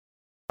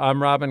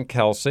I'm Robin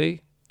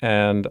Kelsey,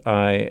 and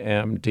I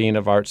am Dean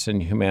of Arts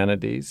and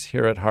Humanities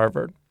here at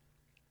Harvard.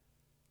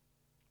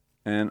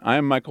 And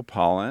I'm Michael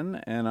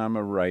Pollan, and I'm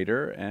a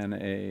writer and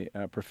a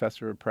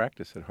professor of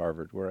practice at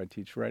Harvard, where I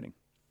teach writing.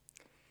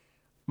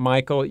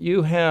 Michael,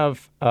 you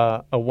have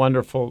a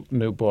wonderful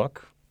new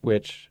book,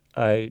 which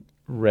I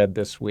read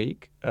this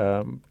week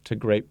to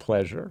great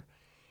pleasure.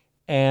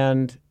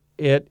 And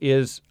it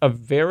is a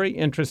very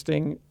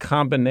interesting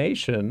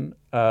combination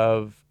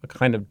of a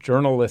kind of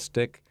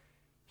journalistic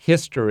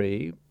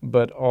history,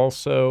 but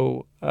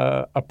also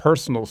a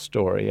personal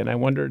story. And I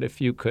wondered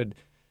if you could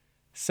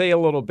say a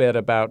little bit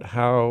about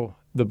how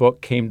the book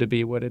came to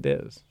be what it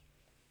is.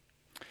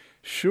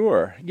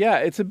 Sure. Yeah,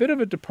 it's a bit of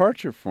a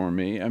departure for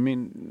me. I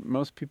mean,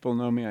 most people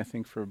know me, I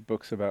think, for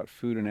books about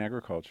food and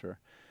agriculture.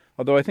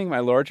 Although I think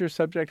my larger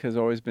subject has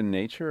always been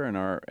nature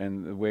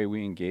and the way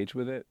we engage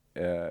with it,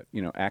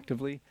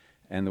 actively,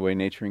 and the way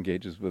nature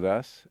engages with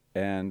us.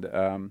 And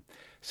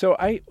so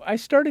I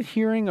started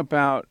hearing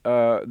about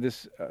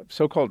this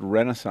so-called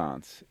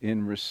renaissance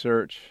in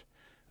research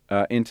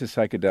into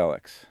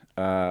psychedelics,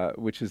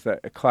 which is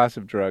a class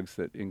of drugs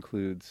that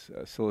includes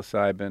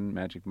psilocybin,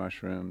 magic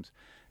mushrooms,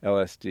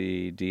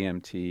 LSD,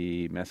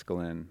 DMT,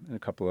 mescaline, and a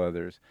couple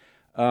others.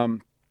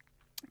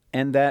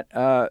 And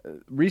that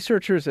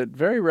researchers at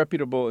very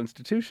reputable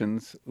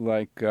institutions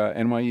like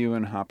NYU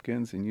and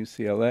Hopkins and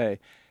UCLA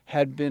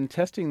had been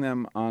testing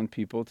them on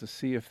people to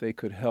see if they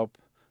could help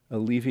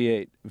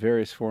alleviate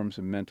various forms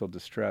of mental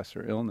distress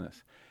or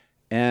illness.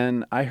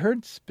 And I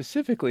heard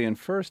specifically and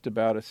first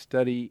about a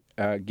study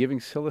giving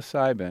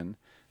psilocybin,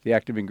 the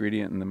active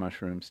ingredient in the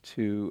mushrooms,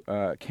 to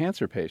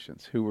cancer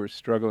patients who were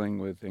struggling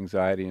with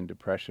anxiety and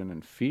depression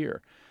and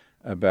fear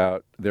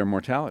about their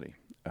mortality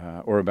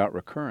or about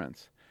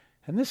recurrence.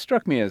 And this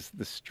struck me as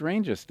the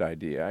strangest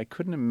idea. I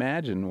couldn't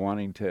imagine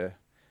wanting to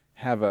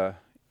have a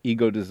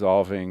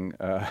ego-dissolving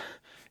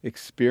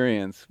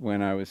experience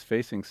when I was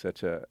facing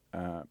such a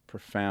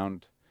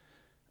profound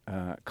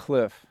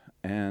cliff.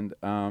 But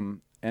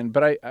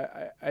I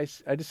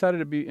decided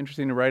it'd be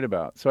interesting to write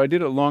about. So I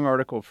did a long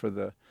article for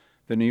the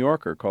New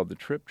Yorker called The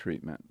Trip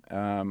Treatment,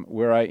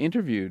 where I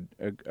interviewed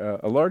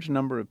a large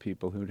number of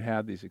people who'd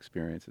had these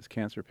experiences,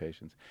 cancer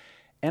patients.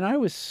 And I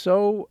was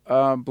so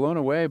blown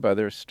away by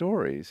their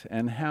stories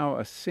and how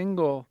a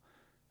single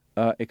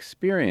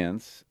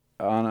experience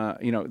on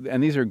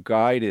and these are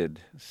guided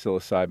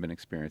psilocybin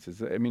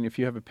experiences. I mean, if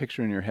you have a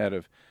picture in your head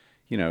of,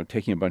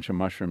 taking a bunch of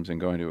mushrooms and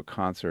going to a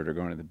concert or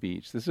going to the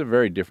beach, this is a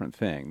very different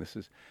thing. This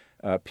is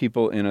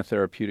people in a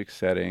therapeutic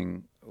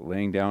setting,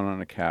 laying down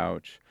on a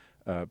couch,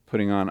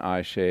 putting on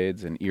eye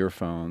shades and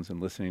earphones and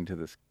listening to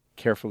this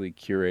carefully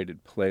curated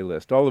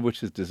playlist, all of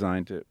which is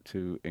designed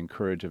to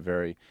encourage a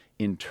very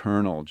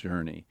internal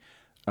journey.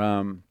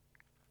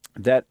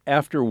 That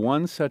after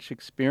one such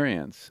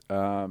experience,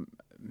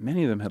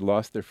 many of them had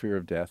lost their fear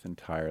of death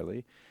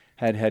entirely,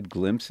 had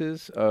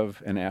glimpses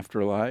of an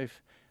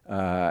afterlife,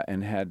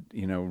 and had,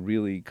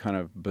 really kind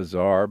of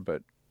bizarre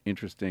but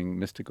interesting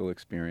mystical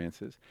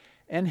experiences,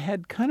 and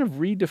had kind of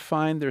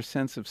redefined their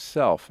sense of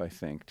self, I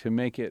think, to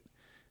make it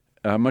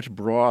much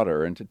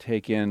broader and to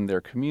take in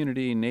their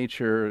community,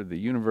 nature, the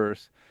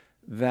universe,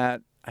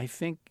 that I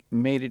think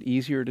made it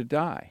easier to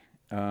die.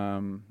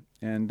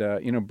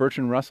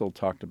 Bertrand Russell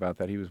talked about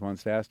that. He was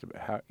once asked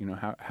about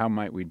how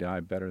might we die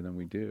better than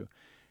we do?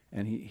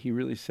 And he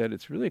really said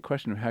it's really a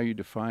question of how you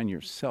define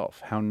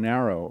yourself. How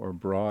narrow or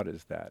broad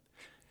is that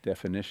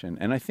definition?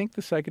 And I think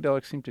the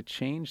psychedelics seem to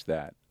change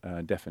that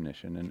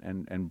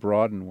definition and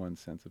broaden one's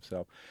sense of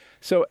self.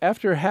 So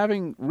after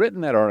having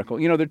written that article,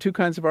 there are two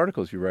kinds of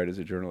articles you write as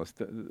a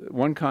journalist.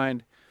 One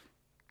kind,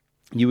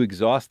 you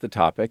exhaust the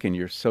topic and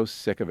you're so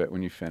sick of it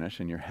when you finish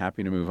and you're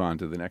happy to move on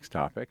to the next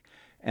topic.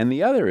 And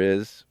the other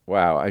is,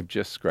 wow, I've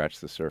just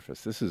scratched the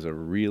surface. This is a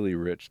really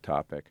rich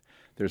topic.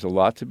 There's a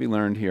lot to be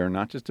learned here,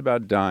 not just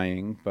about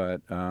dying,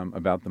 but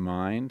about the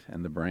mind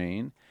and the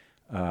brain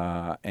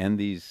and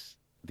these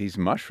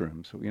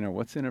mushrooms.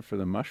 What's in it for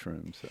the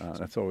mushrooms?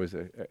 That's always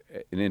an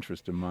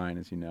interest of mine,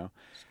 as you know.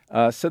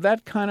 So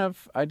that kind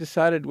of, I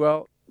decided,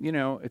 well,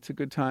 it's a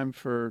good time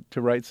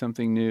to write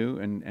something new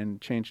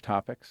and change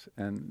topics.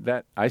 And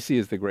that I see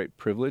as the great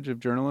privilege of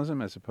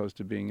journalism, as opposed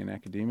to being in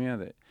academia,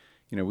 that,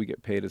 we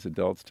get paid as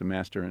adults to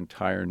master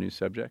entire new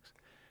subjects.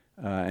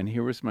 And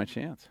here was my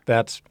chance.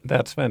 That's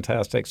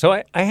fantastic.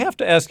 So I have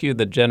to ask you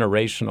the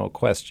generational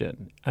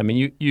question. I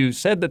mean, you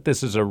said that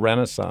this is a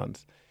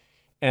renaissance.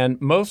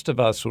 And most of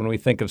us, when we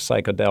think of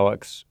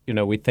psychedelics,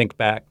 we think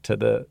back to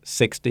the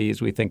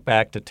 60s, we think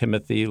back to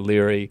Timothy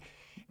Leary.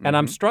 Mm-hmm. And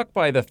I'm struck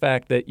by the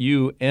fact that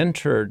you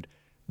entered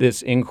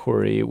this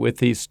inquiry with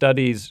these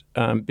studies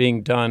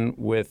being done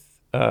with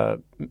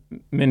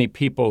many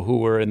people who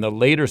were in the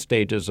later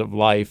stages of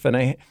life.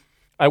 And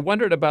I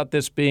wondered about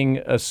this being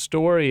a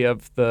story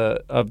of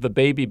the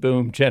baby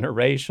boom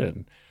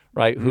generation,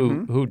 right?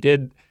 Mm-hmm. Who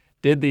did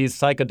these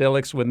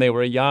psychedelics when they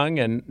were young,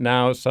 and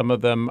now some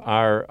of them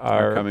are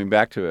coming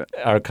back to it.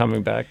 Are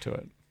coming back to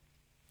it.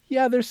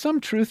 Yeah, there's some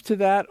truth to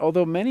that,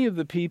 although many of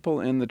the people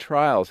in the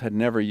trials had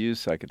never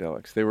used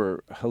psychedelics. They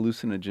were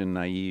hallucinogen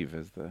naive,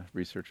 as the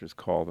researchers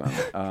call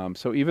them.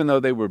 So even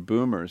though they were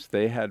boomers,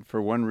 they had, for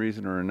one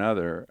reason or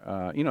another,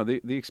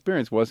 the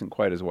experience wasn't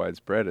quite as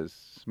widespread as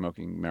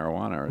smoking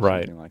marijuana or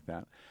Right. something like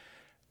that.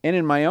 And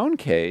in my own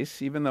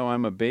case, even though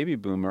I'm a baby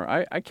boomer,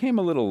 I came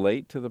a little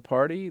late to the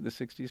party, the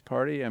 60s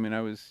party. I mean,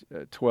 I was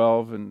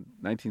 12 in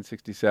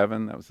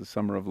 1967. That was the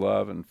Summer of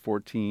Love, and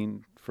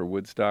 14 for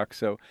Woodstock.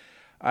 So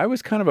I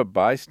was kind of a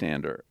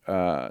bystander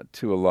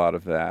to a lot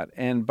of that.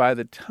 And by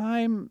the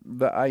time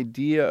the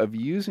idea of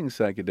using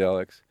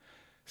psychedelics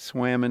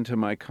swam into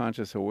my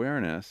conscious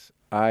awareness,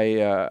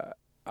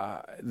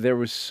 there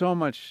was so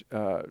much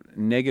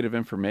negative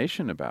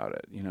information about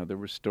it. There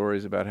were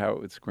stories about how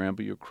it would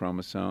scramble your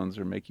chromosomes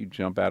or make you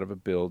jump out of a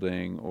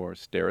building or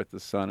stare at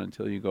the sun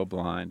until you go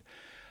blind.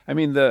 I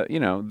mean, there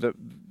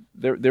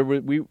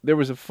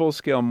was a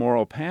full-scale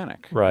moral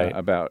panic Right.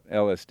 about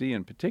LSD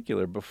in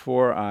particular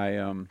before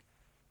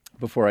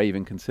I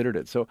even considered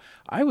it. So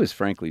I was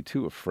frankly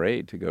too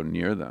afraid to go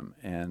near them,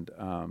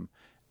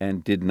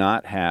 and did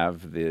not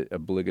have the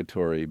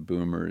obligatory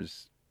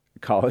boomers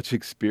college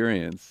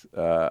experience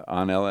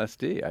on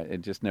LSD.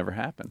 It just never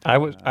happened. I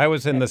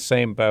was in the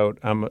same boat.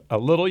 I'm a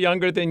little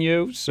younger than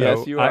you, so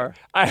Yes, you are.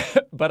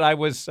 But I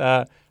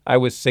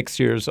was 6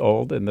 years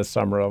old in the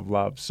Summer of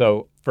Love.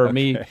 So for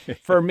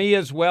me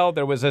as well,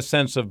 there was a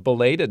sense of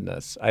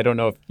belatedness. I don't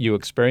know if you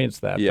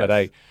experienced that, Yes,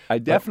 but I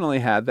definitely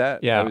had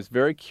that. Yeah. I was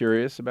very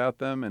curious about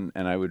them,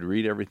 and I would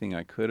read everything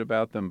I could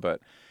about them,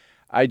 but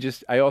I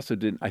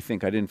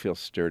didn't feel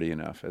sturdy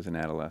enough as an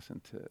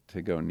adolescent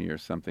to go near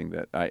something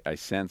that I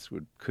sense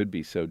could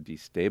be so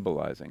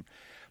destabilizing.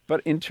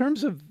 But in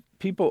terms of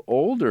people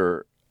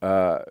older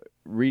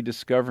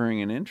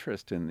rediscovering an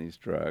interest in these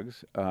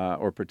drugs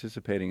or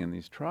participating in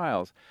these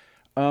trials,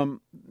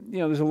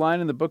 there's a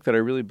line in the book that I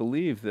really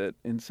believe that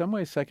in some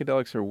ways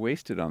psychedelics are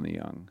wasted on the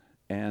young,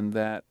 and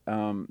that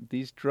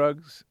these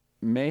drugs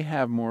may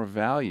have more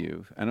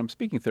value, and I'm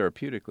speaking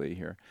therapeutically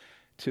here,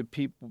 to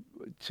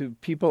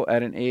people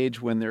at an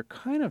age when they're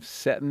kind of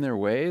set in their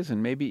ways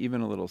and maybe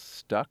even a little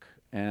stuck,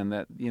 and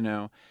that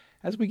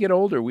as we get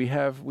older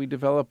we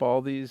develop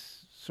all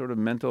these sort of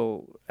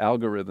mental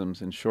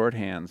algorithms and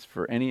shorthands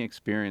for any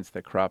experience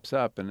that crops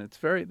up, and that's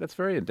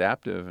very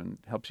adaptive and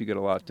helps you get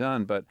a lot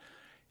done, but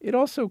it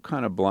also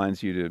kind of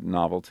blinds you to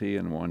novelty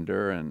and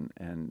wonder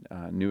and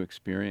new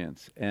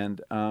experience.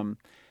 And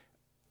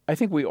I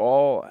think we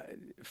all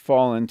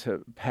fall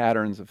into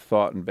patterns of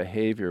thought and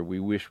behavior we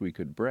wish we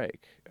could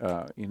break.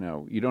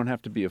 You don't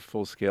have to be a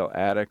full-scale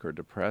addict or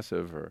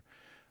depressive or,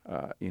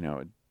 a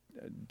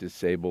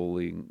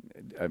disabling,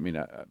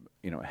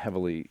 a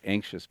heavily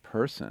anxious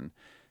person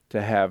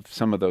to have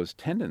some of those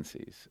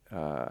tendencies.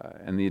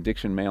 And the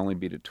addiction may only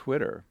be to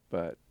Twitter,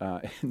 but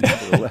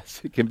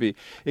nevertheless, it can be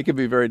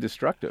very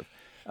destructive.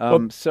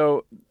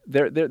 So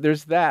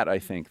there's that, I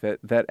think,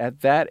 that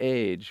at that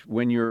age,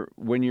 when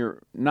you're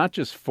not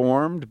just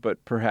formed,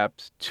 but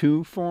perhaps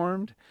too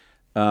formed,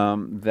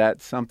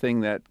 that's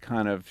something that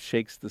kind of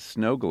shakes the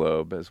snow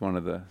globe, as one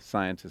of the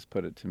scientists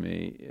put it to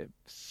me. It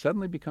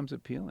suddenly becomes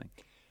appealing.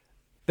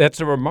 that's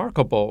a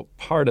remarkable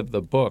part of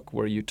the book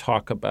where you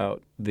talk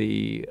about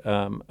the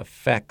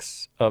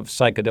effects of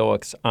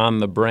psychedelics on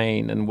the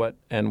brain and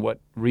what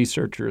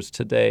researchers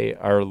today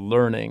are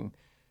learning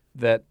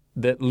that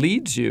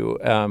leads you,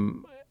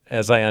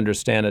 as I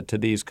understand it, to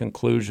these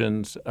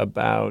conclusions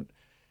about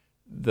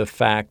the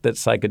fact that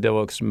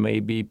psychedelics may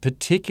be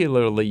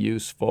particularly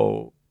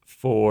useful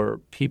for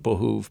people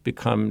who've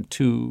become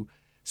too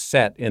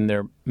set in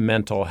their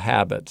mental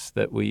habits,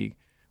 that we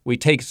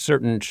take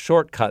certain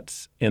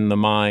shortcuts in the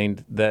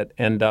mind that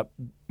end up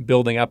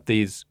building up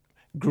these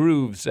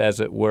grooves, as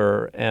it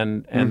were,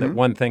 and that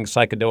one thing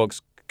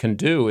psychedelics can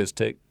do is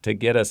to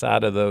get us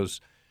out of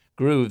those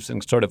grooves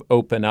and sort of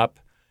open up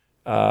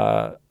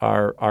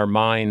our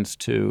minds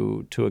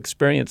to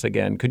experience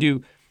again. Could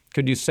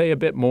you say a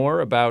bit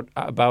more about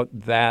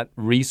that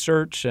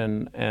research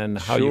and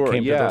how you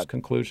came to those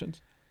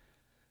conclusions?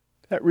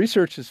 That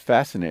research is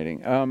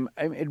fascinating.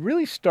 It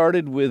really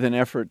started with an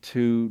effort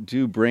to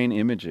do brain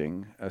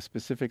imaging,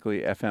 specifically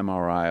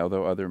fMRI,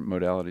 although other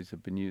modalities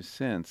have been used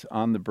since,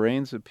 on the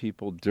brains of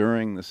people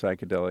during the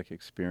psychedelic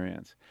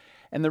experience.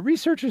 And the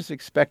researchers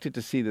expected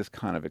to see this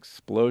kind of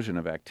explosion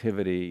of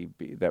activity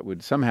that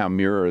would somehow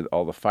mirror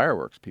all the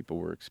fireworks people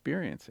were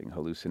experiencing,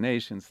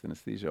 hallucinations,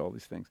 synesthesia, all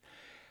these things.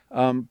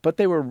 But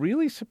they were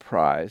really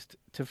surprised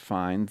to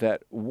find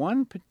that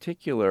one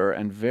particular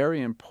and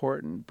very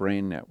important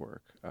brain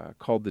network,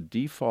 called the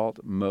default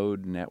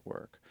mode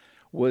network,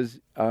 was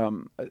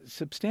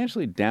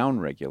substantially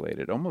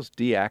downregulated, almost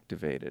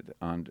deactivated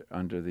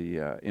under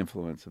the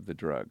influence of the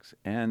drugs.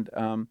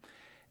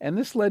 And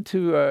this led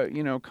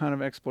to kind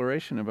of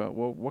exploration about,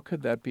 well, what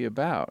could that be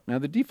about? Now,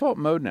 the default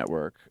mode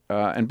network,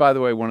 and by the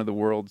way, one of the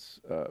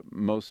world's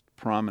most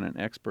prominent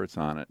experts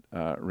on it,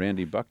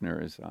 Randy Buckner,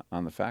 is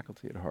on the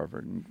faculty at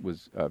Harvard and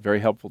was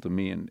very helpful to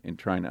me in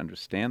trying to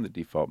understand the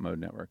default mode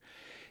network.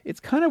 It's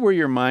kind of where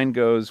your mind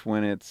goes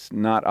when it's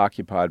not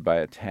occupied by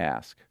a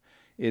task.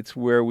 It's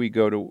where we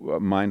go to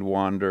mind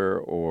wander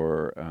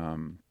or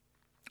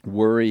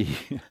worry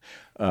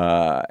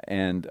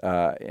and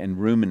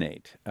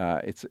ruminate.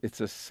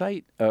 It's a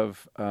site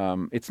of.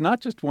 It's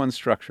not just one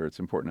structure. It's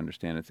important to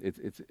understand.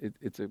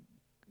 It's a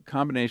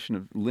combination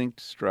of linked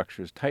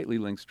structures, tightly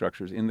linked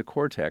structures in the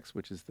cortex,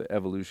 which is the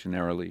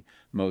evolutionarily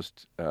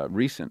most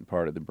recent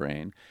part of the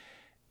brain,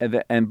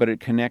 but it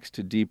connects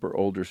to deeper,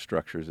 older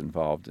structures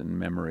involved in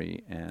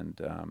memory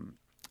and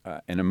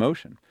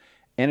emotion.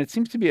 And it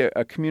seems to be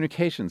a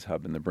communications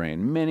hub in the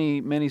brain.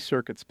 Many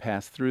circuits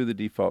pass through the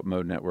default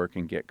mode network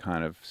and get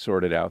kind of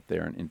sorted out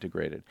there and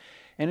integrated.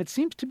 And it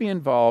seems to be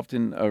involved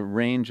in a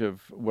range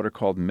of what are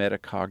called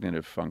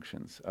metacognitive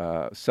functions,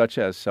 such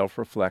as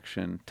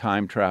self-reflection,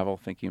 time travel,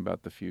 thinking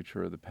about the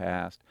future or the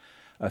past,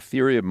 a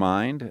theory of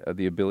mind,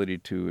 the ability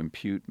to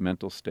impute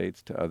mental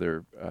states to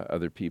other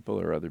people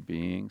or other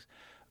beings.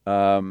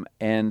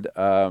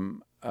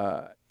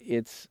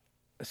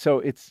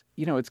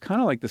 It's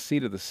kind of like the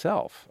seat of the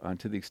self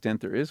to the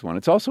extent there is one.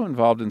 It's also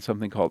involved in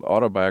something called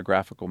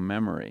autobiographical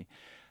memory,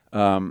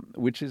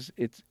 which is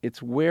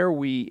it's where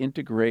we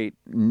integrate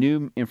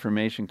new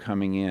information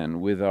coming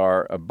in with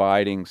our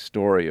abiding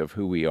story of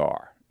who we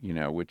are.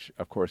 Which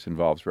of course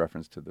involves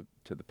reference to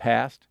the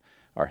past,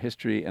 our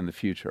history, and the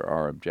future,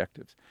 our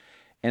objectives.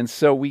 And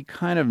so we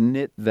kind of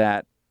knit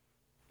that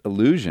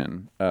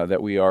illusion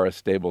that we are a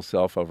stable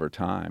self over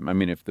time. I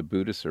mean, if the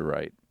Buddhists are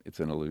right, it's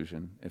an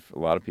illusion. If a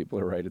lot of people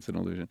are right, it's an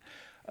illusion.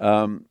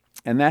 And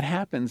that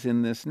happens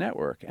in this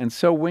network. And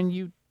so when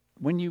you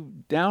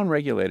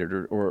downregulate it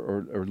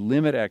or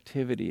limit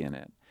activity in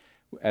it,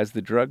 as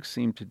the drugs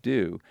seem to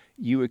do,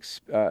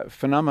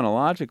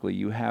 phenomenologically,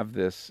 you have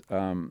this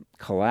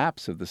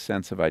collapse of the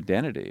sense of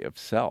identity, of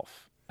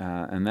self.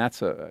 And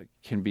that's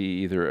can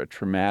be either a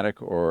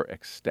traumatic or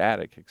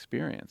ecstatic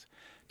experience,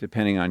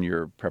 depending on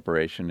your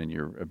preparation and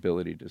your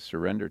ability to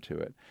surrender to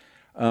it.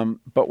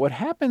 But what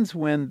happens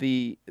when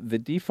the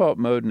default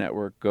mode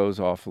network goes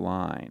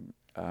offline?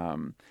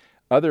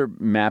 Other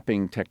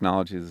mapping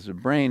technologies of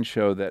the brain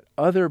show that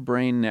other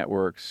brain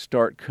networks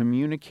start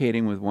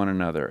communicating with one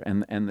another,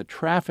 and the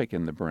traffic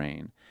in the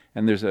brain.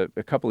 And there's a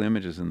couple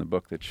images in the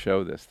book that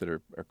show this that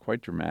are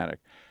quite dramatic.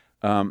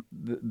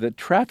 The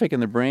traffic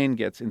in the brain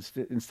gets,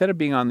 instead of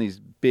being on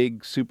these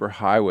big super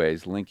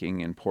highways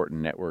linking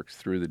important networks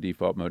through the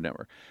default mode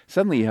network,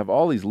 suddenly you have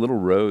all these little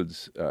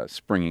roads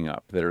springing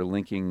up that are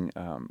linking,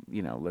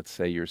 let's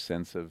say your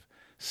sense of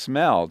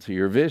smell to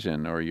your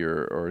vision or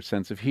your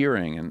sense of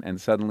hearing, and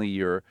suddenly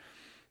you're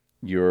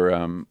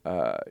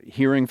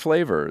hearing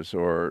flavors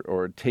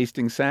or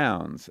tasting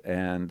sounds,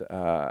 and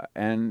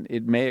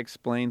it may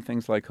explain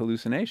things like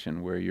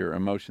hallucination, where your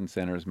emotion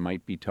centers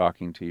might be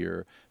talking to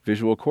your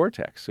visual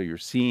cortex, so you're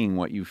seeing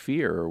what you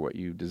fear or what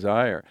you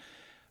desire.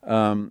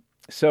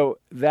 So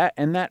that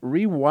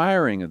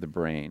rewiring of the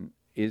brain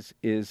is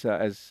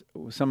as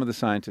some of the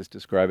scientists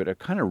describe it, a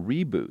kind of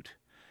reboot.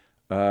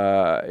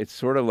 It's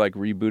sort of like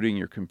rebooting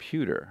your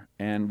computer,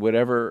 and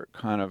whatever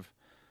kind of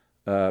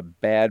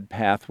bad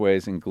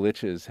pathways and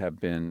glitches have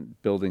been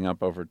building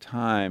up over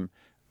time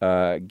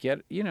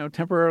get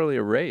temporarily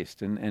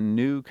erased, and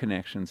new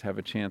connections have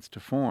a chance to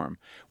form.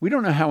 We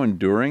don't know how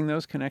enduring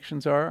those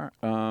connections are,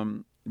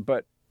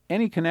 but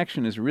any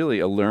connection is really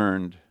a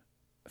learned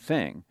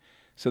thing.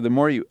 So the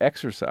more you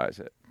exercise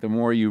it, the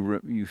more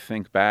you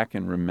think back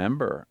and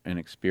remember an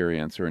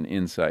experience or an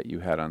insight you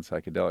had on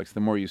psychedelics, the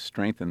more you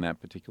strengthen that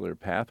particular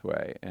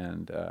pathway,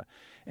 and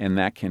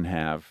that can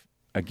have,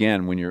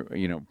 again, when you're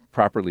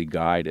properly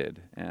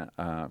guided,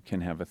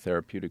 can have a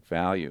therapeutic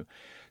value.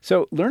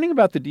 So learning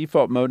about the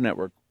default mode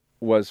network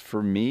was,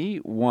 for me,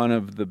 one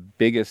of the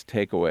biggest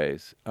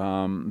takeaways.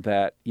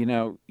 That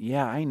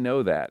I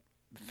know that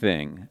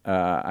thing,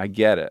 I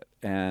get it,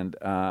 and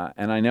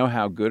I know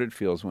how good it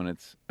feels when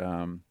it's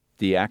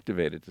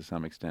deactivated to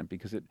some extent,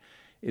 because it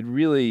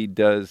really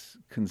does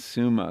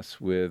consume us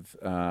with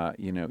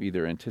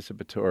either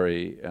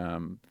anticipatory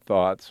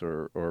thoughts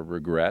or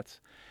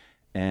regrets,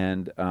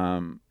 and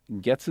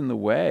gets in the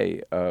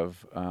way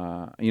of,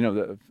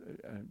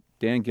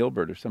 Dan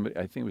Gilbert or somebody,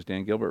 I think it was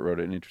Dan Gilbert, wrote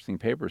an interesting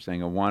paper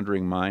saying a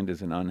wandering mind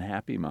is an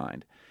unhappy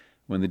mind.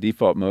 When the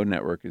default mode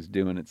network is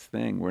doing its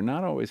thing, we're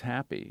not always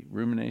happy.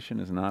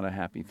 Rumination is not a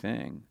happy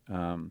thing,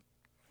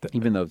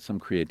 even though some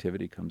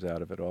creativity comes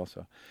out of it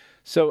also.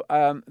 So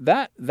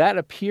that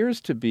appears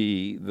to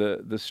be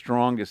the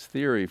strongest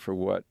theory for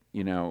what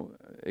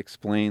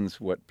explains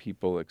what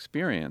people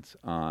experience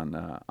on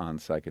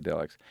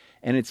psychedelics.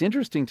 And it's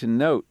interesting to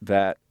note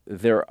that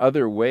there are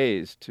other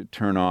ways to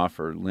turn off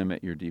or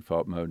limit your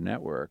default mode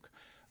network.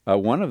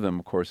 One of them,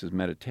 of course, is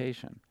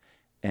meditation.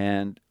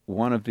 And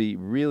one of the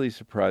really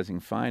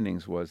surprising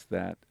findings was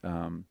that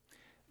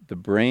the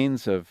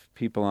brains of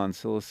people on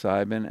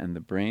psilocybin and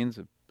the brains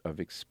of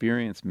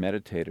experienced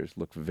meditators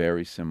look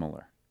very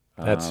similar.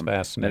 That's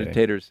fascinating.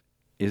 Meditators,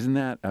 isn't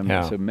that?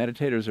 Yeah. So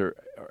meditators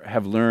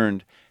have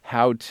learned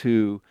how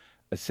to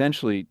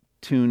essentially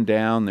tune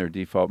down their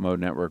default mode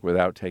network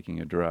without taking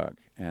a drug.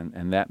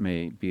 And that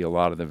may be a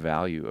lot of the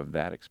value of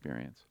that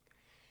experience.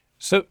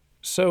 So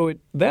So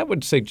that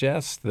would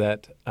suggest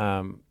that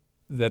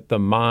that the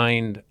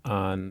mind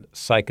on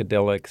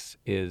psychedelics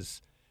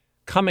is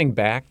coming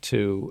back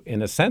to,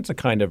 in a sense, a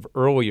kind of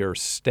earlier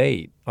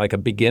state, like a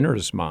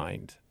beginner's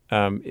mind.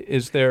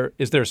 Is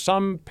there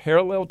some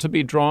parallel to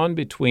be drawn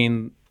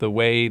between the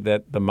way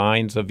that the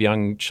minds of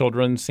young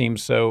children seem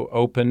so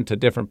open to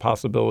different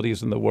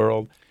possibilities in the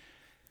world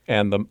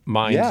and the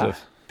minds Yeah. of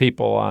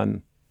people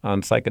on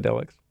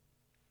psychedelics?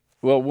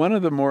 Well, one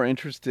of the more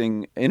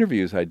interesting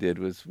interviews I did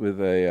was with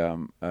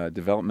a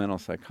developmental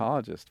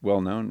psychologist,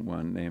 well-known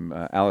one, named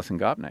Alison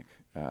Gopnik,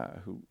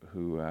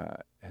 who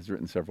has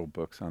written several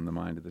books on the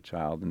mind of the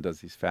child and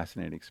does these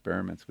fascinating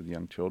experiments with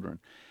young children.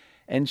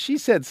 And she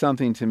said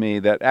something to me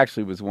that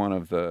actually was one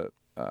of the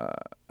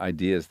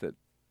ideas that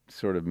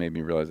sort of made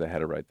me realize I had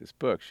to write this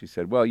book. She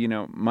said, well,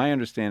 my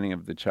understanding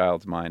of the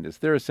child's mind is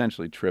they're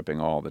essentially tripping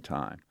all the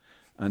time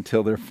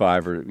until they're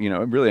 5 or,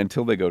 really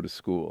until they go to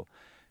school.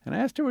 And I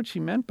asked her what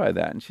she meant by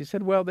that. And she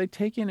said, well, they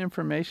take in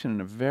information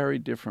in a very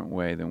different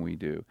way than we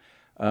do.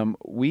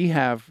 We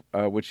have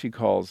what she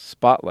calls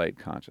spotlight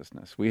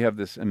consciousness. We have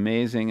this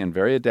amazing and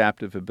very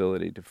adaptive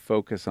ability to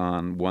focus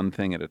on one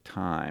thing at a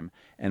time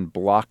and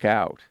block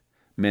out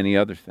many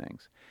other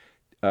things.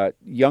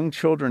 Young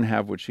children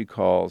have what she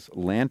calls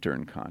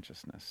lantern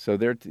consciousness. So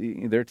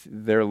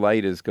their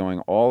light is going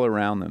all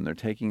around them. They're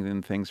taking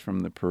in things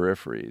from the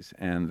peripheries,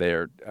 and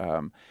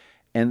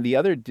and the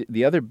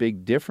other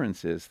big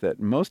difference is that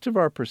most of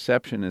our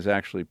perception is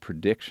actually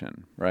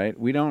prediction, right?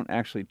 We don't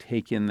actually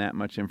take in that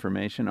much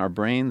information. Our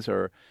brains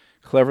are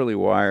cleverly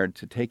wired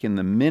to take in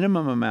the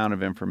minimum amount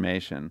of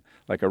information,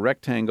 like a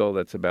rectangle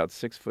that's about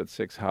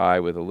 6'6" high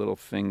with a little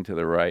thing to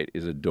the right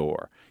is a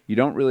door. You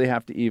don't really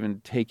have to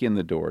even take in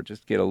the door.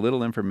 Just get a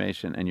little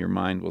information and your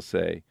mind will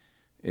say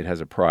it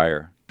has a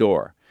prior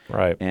door.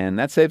 Right. And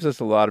that saves us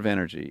a lot of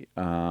energy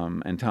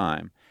and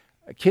time.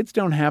 Kids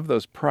don't have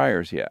those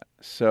priors yet.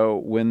 So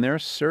when they're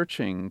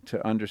searching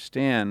to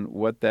understand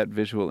what that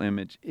visual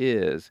image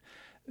is,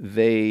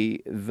 they'll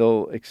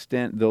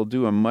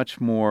do a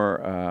much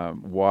more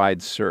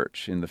wide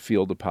search in the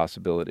field of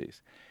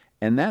possibilities.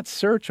 And that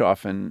search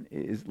often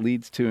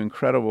leads to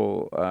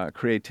incredible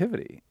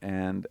creativity.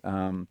 And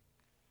a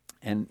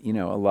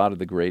lot of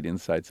the great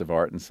insights of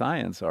art and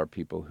science are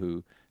people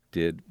who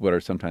did what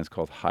are sometimes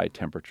called high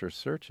temperature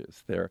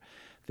searches. They're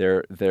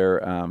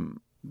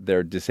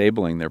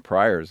disabling their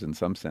priors in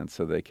some sense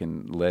so they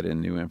can let in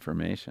new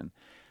information.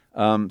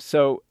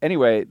 So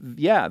anyway,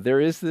 yeah, there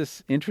is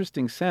this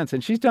interesting sense.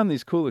 And she's done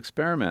these cool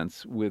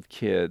experiments with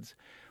kids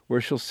where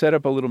she'll set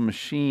up a little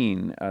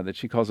machine that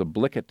she calls a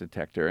Blicket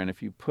detector. And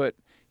if you put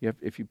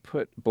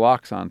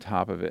blocks on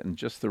top of it in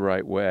just the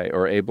right way,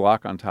 or a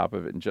block on top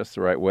of it in just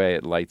the right way,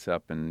 it lights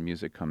up and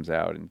music comes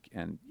out.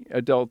 And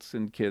adults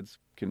and kids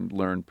can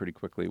learn pretty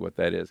quickly what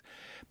that is.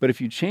 But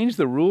if you change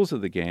the rules of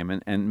the game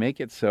and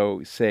make it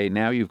so, say,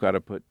 now you've got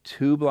to put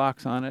 2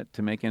 blocks on it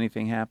to make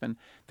anything happen,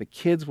 the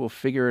kids will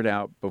figure it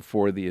out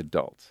before the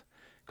adults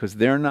because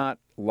they're not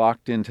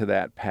locked into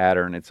that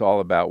pattern. It's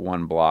all about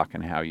 1 block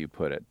and how you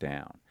put it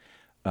down.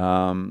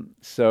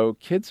 So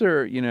kids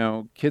are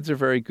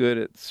very good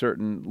at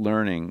certain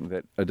learning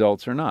that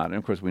adults are not. And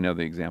of course, we know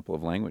the example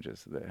of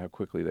languages, how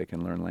quickly they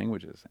can learn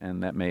languages,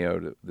 and that may owe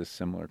to this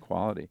similar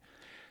quality.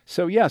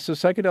 So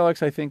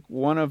psychedelics, I think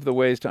one of the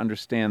ways to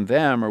understand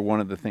them, or one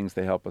of the things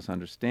they help us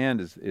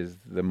understand, is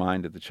the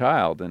mind of the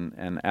child.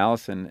 And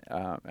Alison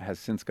has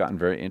since gotten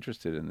very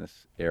interested in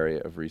this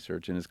area of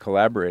research and is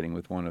collaborating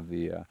with one of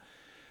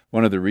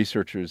the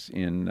researchers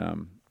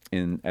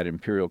at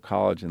Imperial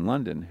College in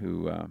London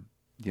who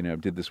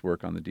did this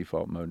work on the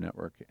default mode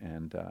network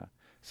and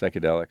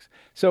psychedelics.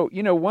 So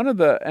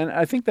and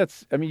I think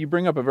you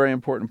bring up a very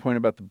important point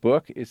about the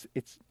book. It's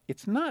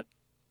not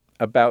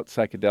about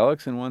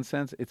psychedelics in one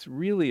sense. It's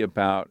really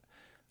about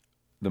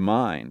the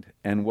mind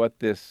and what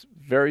this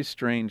very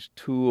strange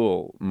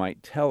tool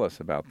might tell us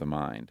about the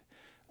mind.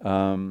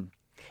 And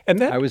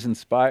that I was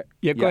inspired.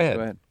 Yeah, go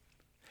ahead.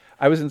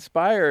 I was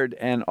inspired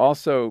and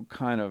also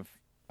kind of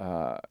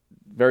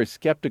very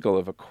skeptical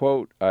of a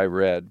quote I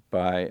read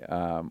by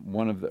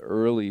one of the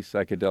early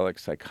psychedelic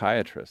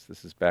psychiatrists.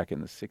 This is back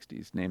in the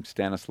 60s, named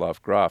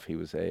Stanislav Grof. He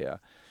was a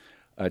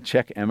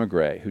Czech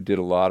emigre who did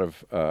a lot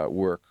of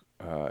work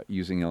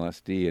using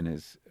LSD in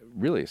his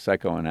really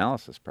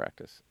psychoanalysis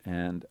practice.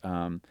 And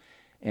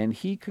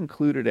he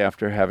concluded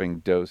after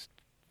having dosed,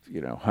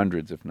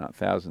 hundreds, if not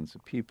thousands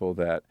of people,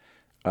 that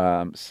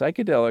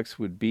psychedelics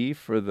would be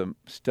for the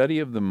study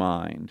of the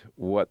mind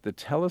what the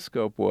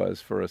telescope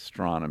was for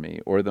astronomy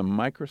or the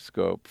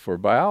microscope for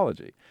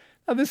biology.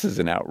 Now, this is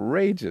an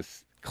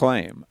outrageous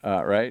claim,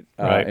 right?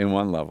 In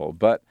one level,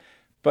 but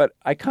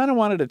I kind of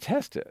wanted to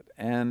test it,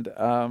 and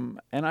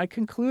I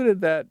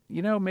concluded that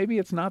maybe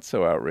it's not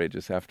so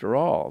outrageous after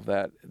all.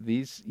 That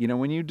these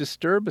when you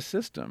disturb a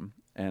system,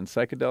 and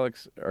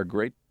psychedelics are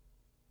great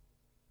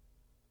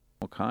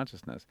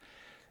consciousness,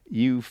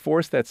 you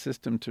force that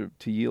system to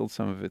yield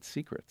some of its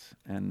secrets,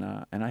 and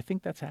I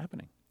think that's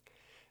happening.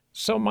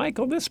 So,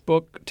 Michael, this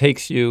book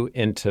takes you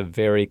into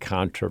very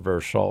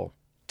controversial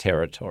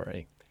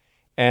territory.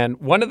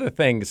 And one of the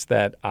things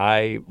that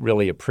I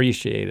really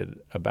appreciated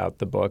about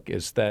the book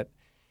is that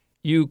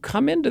you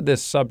come into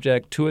this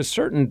subject to a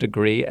certain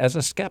degree as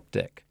a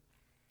skeptic.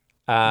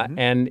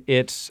 And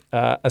it's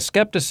a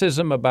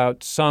skepticism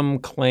about some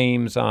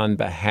claims on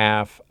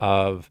behalf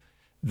of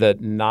the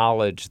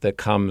knowledge that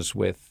comes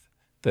with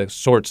the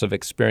sorts of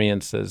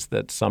experiences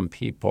that some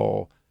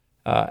people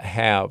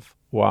have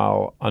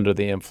while under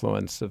the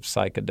influence of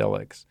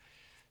psychedelics.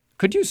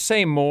 Could you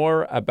say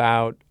more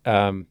about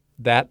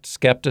that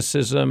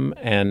skepticism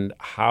and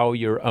how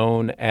your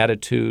own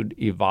attitude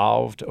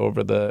evolved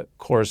over the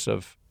course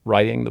of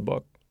writing the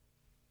book?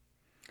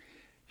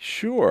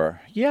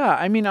 Sure. Yeah.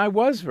 I mean, I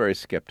was very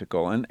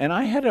skeptical, and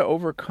I had to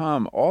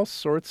overcome all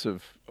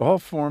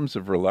forms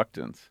of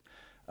reluctance.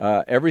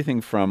 Everything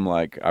from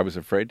like, I was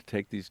afraid to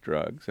take these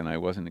drugs and I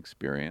wasn't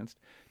experienced,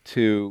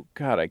 to,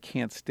 God, I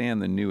can't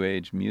stand the new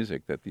age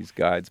music that these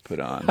guides put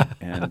on.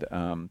 And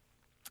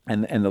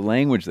the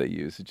language they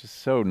use is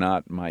just so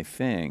not my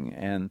thing.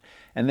 And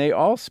they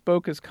all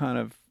spoke as kind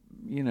of,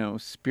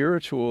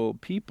 spiritual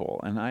people.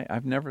 And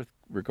I've never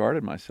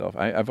regarded myself.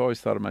 I've always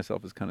thought of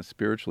myself as kind of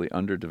spiritually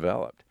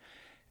underdeveloped.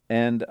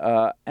 And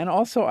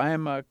also I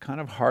am a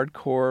kind of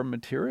hardcore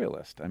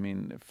materialist. I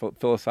mean,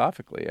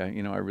 philosophically,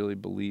 I really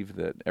believe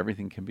that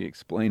everything can be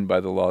explained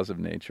by the laws of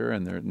nature,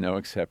 and there are no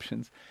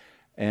exceptions.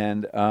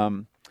 And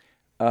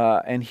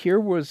here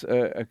was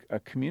a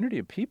community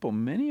of people,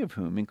 many of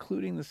whom,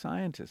 including the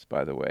scientists,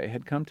 by the way,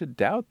 had come to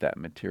doubt that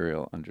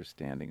material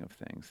understanding of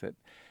things,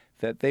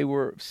 that they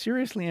were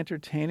seriously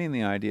entertaining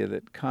the idea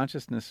that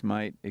consciousness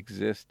might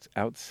exist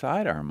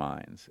outside our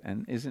minds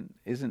and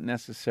isn't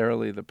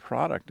necessarily the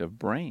product of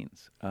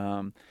brains.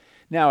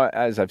 Now,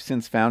 as I've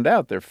since found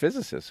out, there are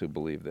physicists who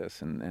believe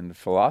this and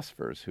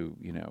philosophers who,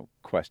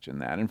 question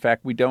that. In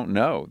fact, we don't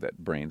know that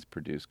brains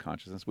produce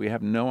consciousness. We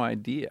have no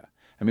idea.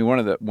 I mean, one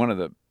of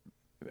the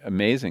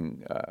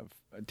amazing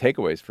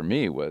takeaways for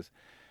me was,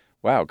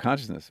 wow,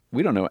 consciousness,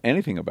 we don't know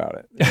anything about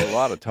it. There's a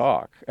lot of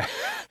talk.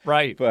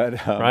 Right.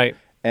 But right.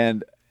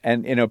 And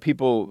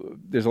people,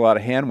 there's a lot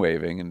of hand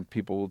waving, and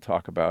people will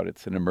talk about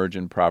it's an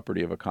emergent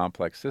property of a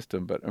complex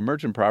system, but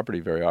emergent property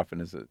very often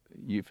is a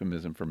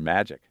euphemism for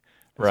magic,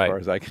 as far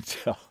as I can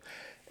tell.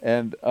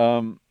 And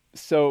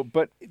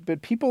but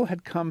people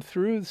had come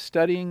through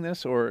studying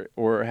this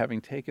or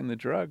having taken the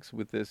drugs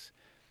with this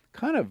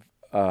kind of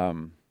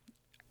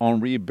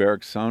Henri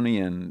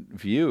Bergsonian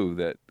view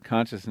that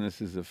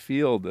consciousness is a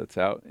field that's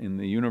out in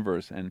the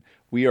universe, and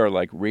we are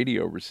like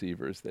radio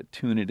receivers that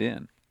tune it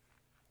in.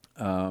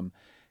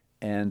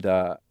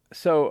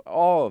 So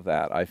all of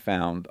that I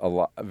found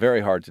very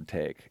hard to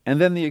take.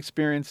 And then the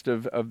experience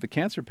of the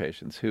cancer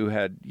patients who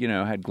had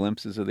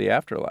glimpses of the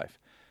afterlife.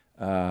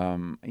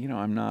 I'm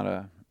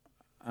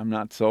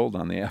not sold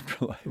on the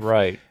afterlife.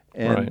 Right.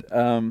 And,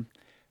 right.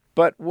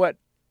 But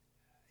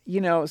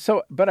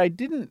I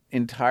didn't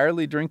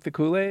entirely drink the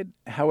Kool-Aid.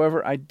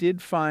 However, I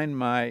did find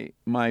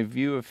my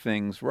view of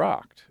things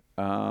rocked.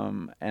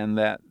 And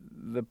that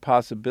the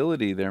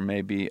possibility there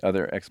may be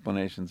other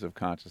explanations of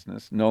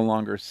consciousness no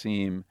longer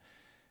seem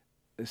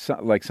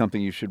like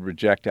something you should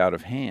reject out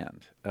of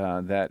hand,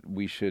 that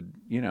we should,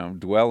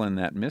 dwell in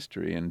that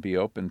mystery and be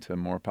open to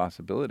more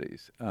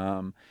possibilities.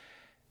 And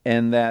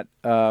that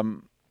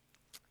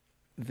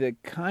the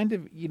kind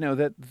of,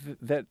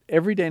 that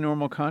everyday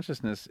normal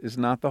consciousness is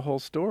not the whole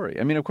story.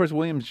 I mean, of course,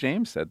 William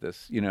James said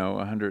this,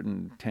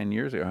 110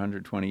 years ago,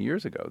 120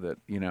 years ago, that,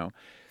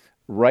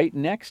 right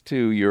next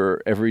to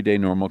your everyday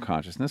normal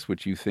consciousness,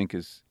 which you think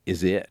is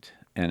it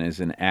and is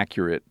an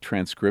accurate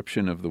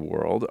transcription of the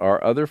world,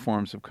 are other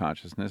forms of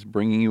consciousness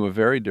bringing you a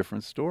very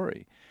different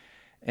story.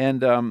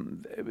 And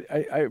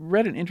I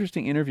read an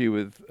interesting interview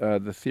with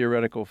the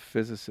theoretical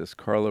physicist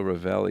Carlo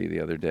Rovelli the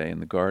other day in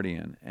The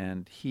Guardian,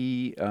 and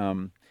he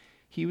wrote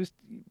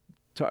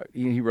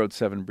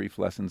 7 Brief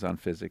Lessons on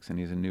Physics, and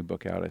he has a new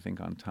book out, I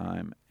think, on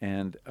time.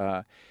 And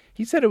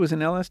he said it was an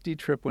LSD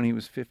trip when he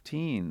was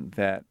 15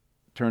 that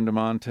turned him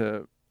on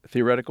to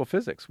theoretical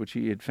physics, which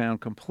he had found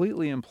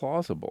completely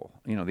implausible.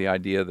 The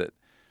idea that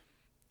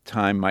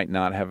time might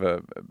not have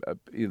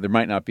there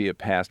might not be a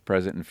past,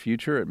 present, and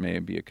future. It may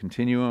be a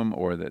continuum,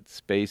 or that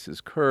space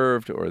is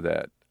curved, or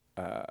that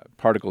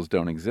particles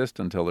don't exist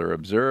until they're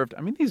observed.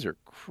 I mean, these are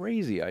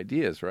crazy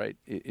ideas, right,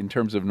 in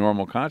terms of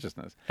normal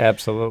consciousness.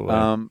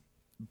 Absolutely.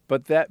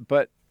 But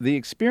the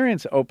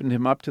experience opened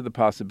him up to the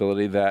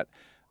possibility that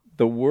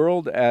the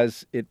world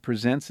as it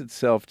presents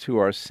itself to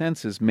our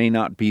senses may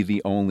not be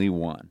the only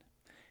one.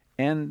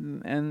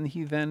 And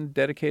he then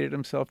dedicated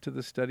himself to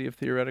the study of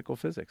theoretical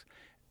physics.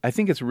 I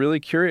think it's really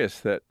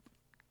curious that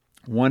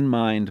one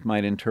mind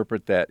might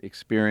interpret that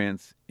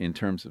experience in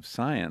terms of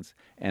science,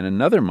 and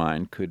another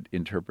mind could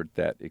interpret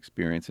that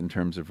experience in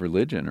terms of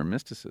religion or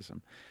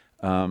mysticism.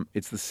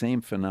 It's the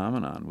same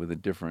phenomenon with a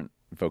different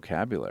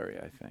vocabulary,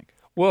 I think.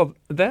 Well,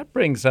 that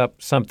brings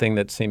up something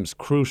that seems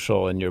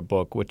crucial in your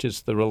book, which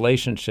is the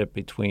relationship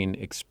between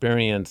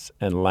experience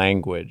and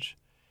language.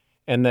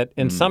 And that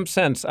in some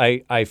sense,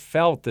 I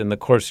felt in the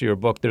course of your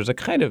book, there's a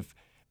kind of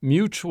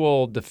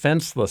mutual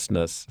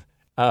defenselessness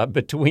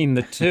between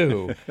the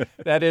two.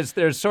 That is,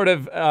 there's sort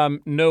of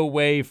no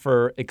way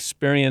for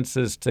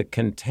experiences to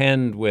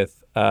contend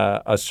with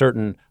a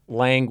certain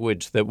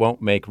language that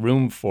won't make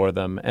room for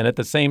them. And at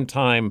the same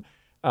time,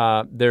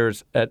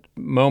 there's at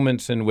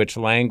moments in which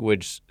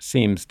language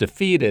seems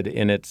defeated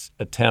in its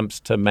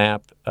attempts to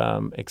map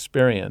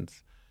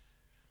experience.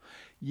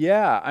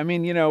 Yeah, I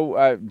mean,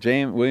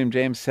 William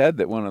James said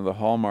that one of the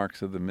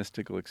hallmarks of the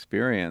mystical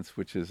experience,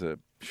 which is a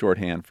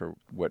shorthand for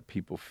what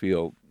people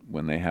feel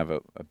when they have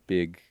a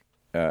big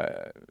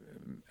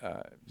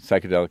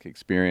psychedelic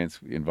experience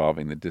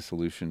involving the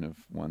dissolution of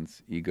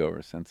one's ego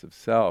or sense of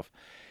self,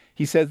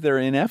 he says they're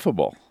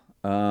ineffable.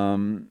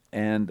 That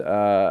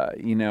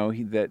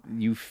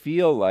you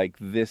feel like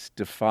this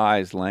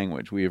defies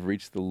language. We have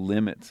reached the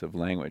limits of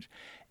language.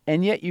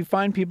 And yet you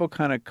find people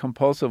kind of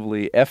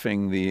compulsively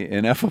effing the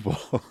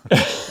ineffable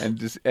and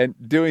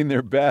doing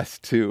their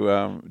best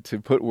to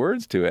put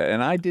words to it.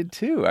 And I did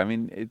too. I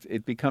mean,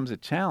 it becomes a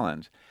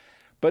challenge.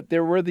 But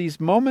there were these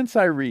moments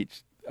I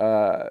reached.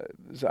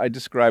 I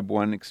describe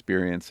one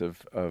experience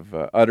of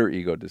utter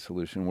ego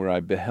dissolution where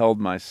I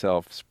beheld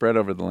myself spread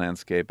over the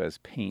landscape as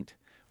paint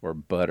or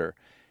butter.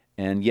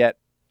 And yet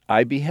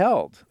I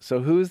beheld.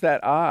 So who's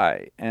that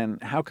I?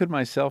 And how could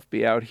myself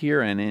be out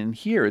here and in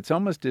here? It's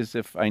almost as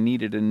if I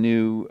needed a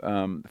new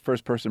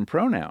first-person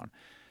pronoun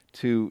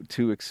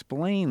to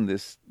explain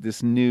this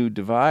new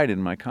divide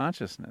in my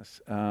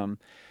consciousness.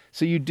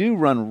 So you do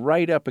run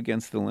right up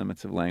against the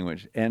limits of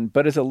language.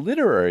 But as a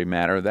literary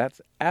matter, that's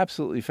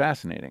absolutely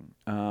fascinating.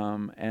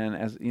 And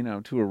as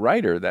to a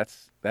writer,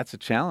 that's a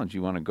challenge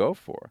you want to go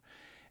for.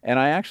 And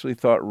I actually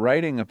thought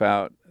writing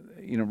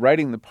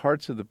the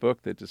parts of the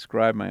book that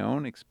describe my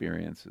own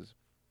experiences,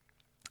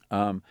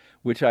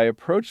 which I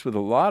approached with a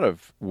lot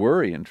of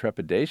worry and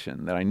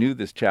trepidation that I knew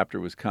this chapter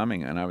was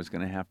coming and I was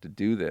going to have to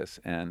do this.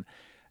 And,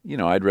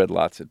 I'd read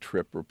lots of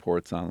trip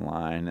reports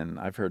online and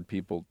I've heard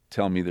people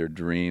tell me their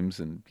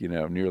dreams and,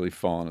 nearly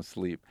fallen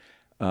asleep.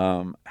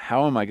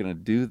 How am I going to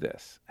do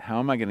this? How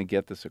am I going to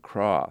get this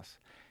across?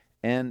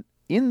 And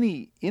in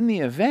the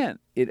event,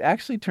 it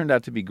actually turned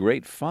out to be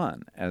great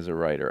fun as a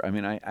writer. I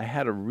mean, I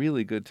had a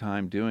really good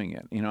time doing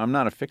it. I'm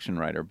not a fiction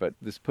writer, but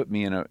this put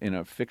me in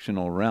a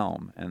fictional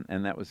realm,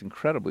 and that was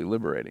incredibly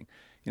liberating.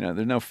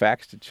 There's no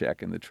facts to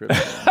check in the trip,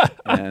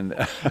 and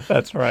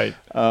that's right.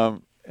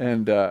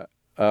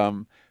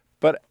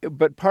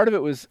 But part of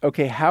it was,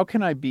 okay, how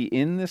can I be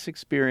in this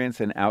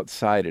experience and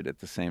outside it at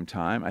the same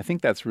time? I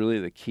think that's really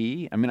the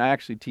key. I mean, I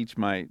actually teach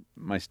my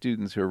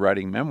students who are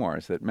writing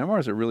memoirs that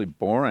memoirs are really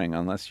boring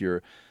unless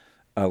you're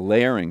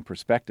layering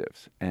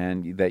perspectives,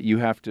 and that you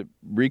have to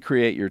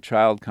recreate your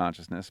child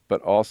consciousness,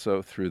 but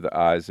also through the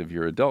eyes of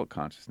your adult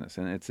consciousness.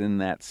 And it's in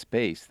that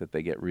space that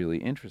they get really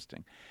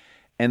interesting.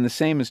 And the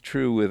same is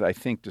true with, I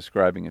think,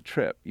 describing a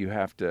trip. You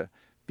have to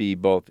be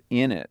both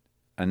in it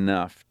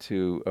enough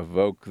to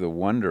evoke the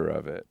wonder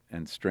of it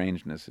and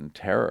strangeness and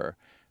terror.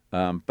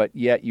 But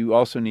yet you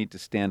also need to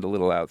stand a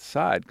little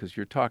outside because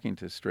you're talking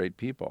to straight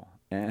people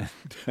and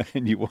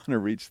you want to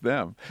reach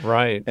them.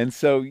 Right. And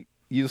so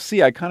you'll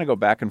see I kind of go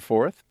back and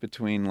forth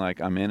between like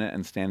I'm in it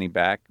and standing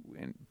back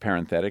and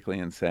parenthetically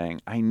and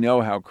saying, I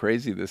know how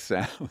crazy this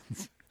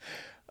sounds.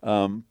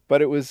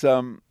 But it was,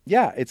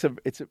 it's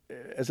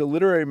as a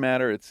literary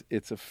matter,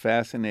 it's a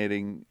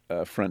fascinating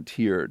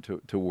frontier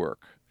to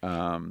work.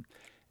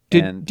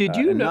 Did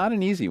you know? Not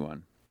an easy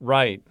one.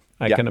 Right.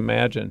 I can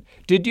imagine.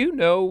 Did you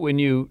know when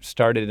you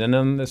started in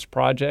on this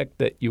project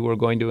that you were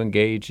going to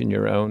engage in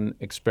your own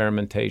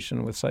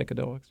experimentation with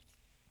psychedelics?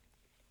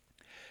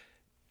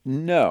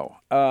 No.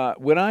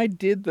 When I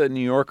did the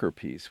New Yorker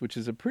piece, which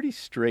is a pretty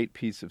straight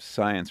piece of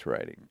science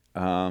writing,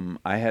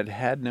 I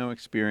had no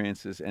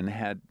experiences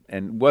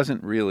and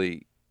wasn't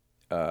really,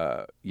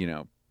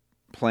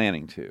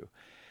 planning to.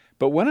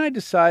 But when I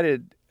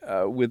decided,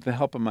 with the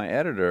help of my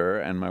editor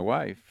and my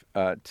wife,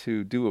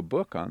 to do a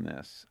book on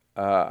this,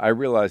 I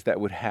realized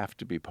that would have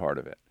to be part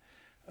of it.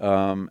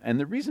 And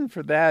the reason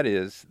for that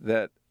is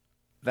that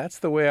that's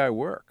the way I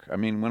work. I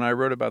mean, when I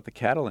wrote about the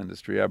cattle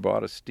industry, I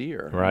bought a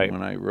steer. Right.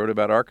 When I wrote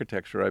about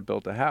architecture, I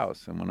built a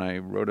house. And when I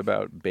wrote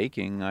about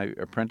baking, I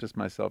apprenticed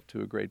myself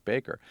to a great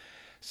baker.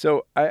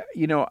 So I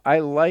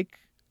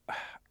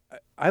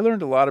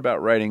learned a lot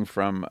about writing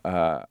from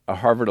a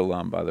Harvard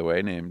alum, by the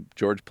way, named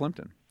George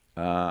Plimpton.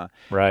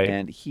 Right.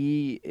 And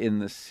he, in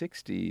the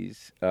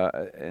 60s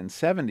and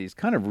 70s,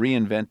 kind of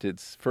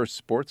reinvented first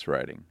sports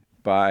writing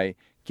by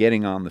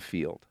getting on the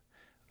field.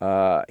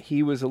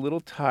 He was a little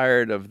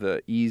tired of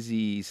the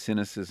easy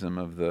cynicism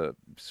of the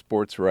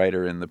sports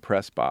writer in the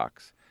press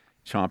box,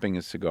 chomping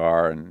his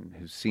cigar and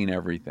who's seen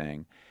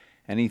everything.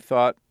 And he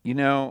thought,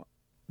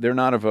 they're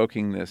not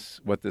evoking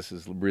what this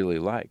is really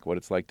like, what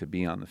it's like to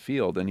be on the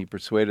field. And he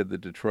persuaded the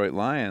Detroit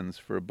Lions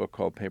for a book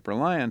called Paper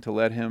Lion to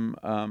let him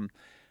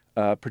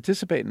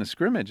participate in a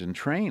scrimmage and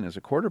train as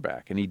a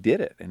quarterback. And he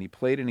did it, and he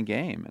played in a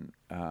game.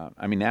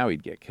 And now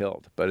he'd get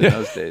killed. But in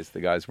those days,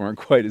 the guys weren't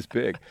quite as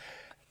big.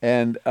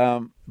 And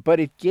but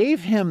it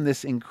gave him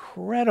this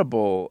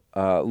incredible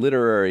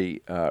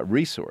literary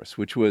resource,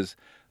 which was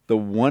the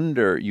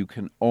wonder you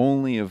can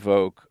only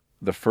evoke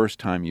the first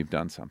time you've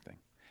done something.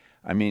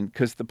 I mean,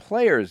 because the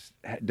players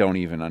don't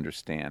even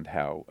understand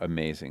how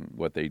amazing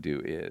what they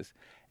do is.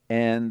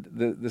 And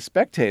the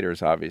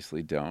spectators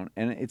obviously don't.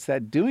 And it's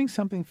that doing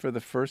something for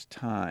the first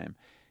time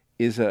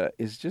is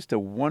just a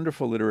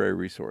wonderful literary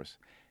resource.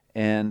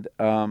 And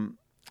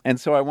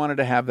so I wanted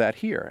to have that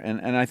here.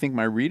 And I think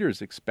my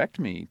readers expect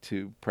me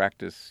to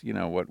practice,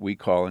 what we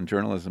call in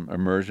journalism,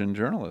 immersion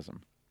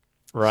journalism.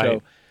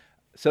 Right.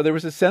 So there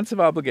was a sense of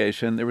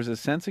obligation, there was a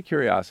sense of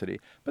curiosity,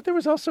 but there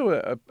was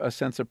also a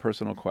sense of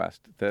personal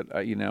quest that,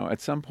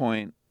 at some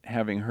point,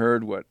 having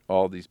heard what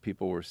all these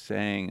people were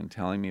saying and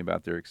telling me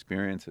about their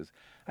experiences,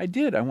 I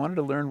wanted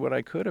to learn what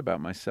I could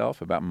about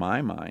myself, about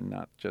my mind,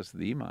 not just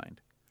the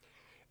mind.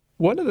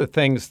 One of the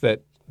things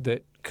that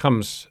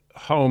comes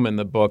home in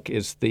the book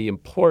is the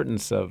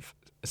importance of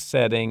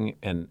setting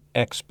and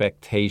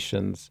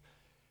expectations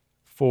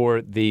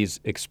for these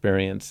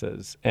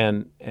experiences.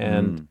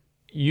 And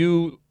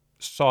you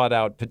sought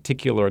out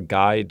particular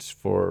guides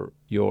for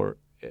your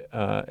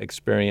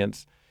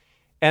experience.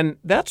 And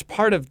that's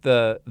part of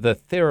the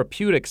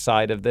therapeutic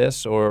side of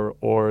this, or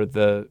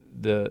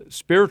the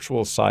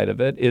spiritual side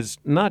of it, is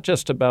not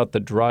just about the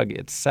drug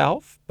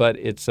itself, but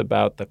it's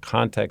about the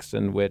context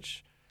in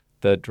which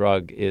the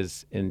drug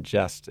is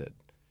ingested.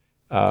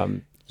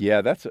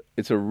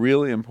 It's a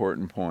really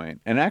important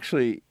point. And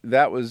actually,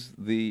 that was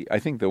I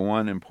think the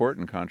one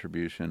important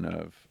contribution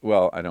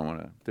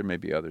there may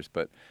be others,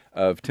 but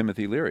of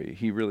Timothy Leary.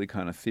 He really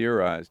kind of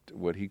theorized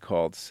what he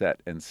called set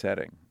and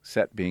setting.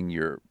 Set being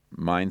your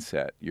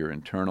mindset, your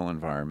internal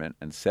environment,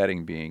 and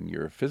setting being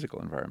your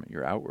physical environment,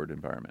 your outward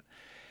environment.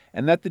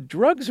 And that the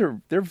drugs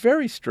they're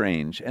very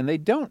strange, and they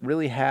don't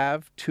really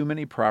have too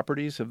many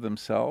properties of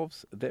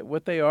themselves. That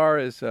what they are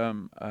is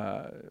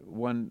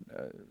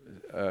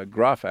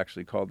Groff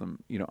actually called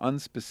them,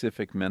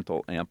 unspecific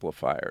mental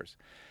amplifiers.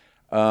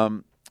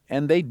 And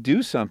they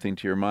do something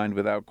to your mind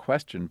without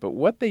question. But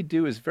what they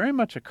do is very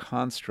much a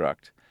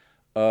construct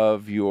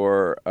of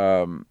your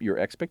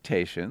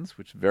expectations,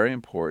 which is very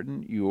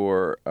important,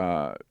 your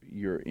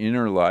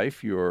inner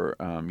life, your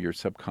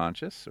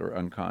subconscious or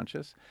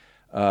unconscious,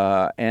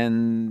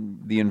 and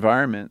the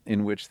environment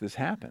in which this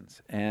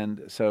happens.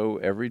 And so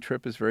every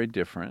trip is very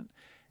different,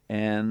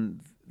 and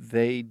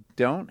they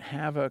don't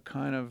have a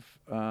kind of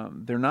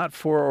they're not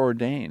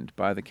foreordained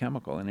by the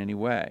chemical in any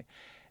way.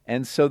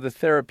 And so the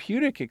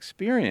therapeutic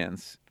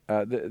experience,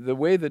 the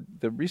way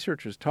that the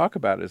researchers talk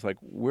about it is like,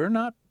 we're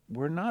not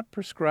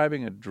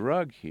prescribing a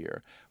drug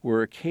here.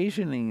 We're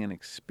occasioning an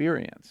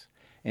experience.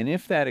 And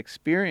if that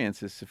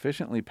experience is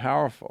sufficiently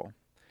powerful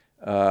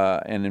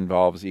and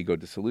involves ego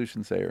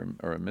dissolution, say,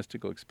 or a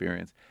mystical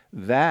experience,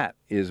 that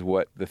is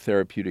what the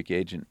therapeutic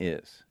agent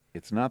is.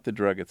 It's not the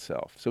drug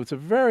itself. So it's a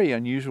very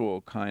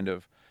unusual kind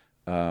of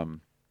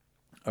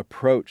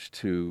approach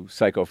to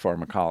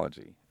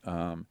psychopharmacology.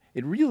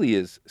 It really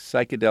is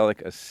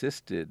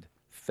psychedelic-assisted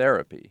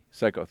therapy,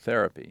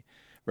 psychotherapy,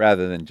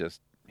 rather than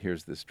just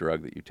here's this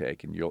drug that you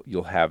take and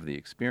you'll have the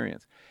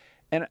experience.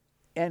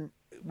 And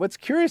what's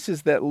curious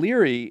is that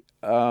Leary,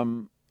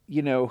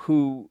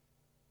 who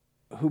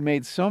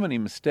made so many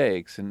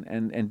mistakes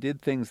and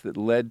did things that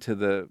led to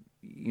the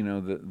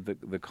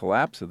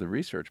collapse of the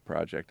research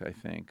project, I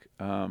think,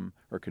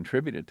 or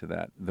contributed to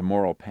that, the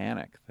moral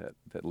panic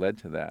that led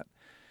to that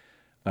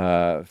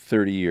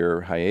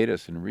 30-year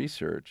hiatus in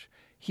research.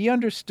 He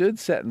understood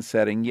set and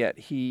setting, yet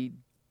he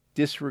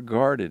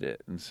disregarded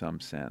it in some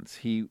sense.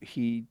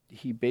 He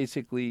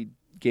basically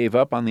gave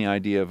up on the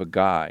idea of a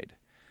guide,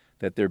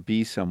 that there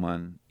be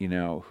someone,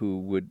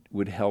 who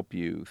would help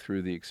you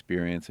through the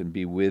experience and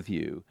be with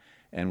you,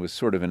 and was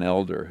sort of an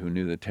elder who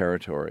knew the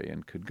territory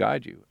and could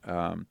guide you.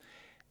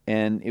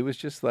 And it was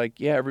just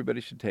like,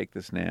 everybody should take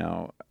this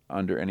now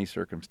under any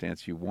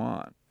circumstance you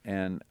want.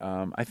 And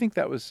I think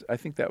that was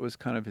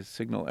kind of his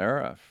signal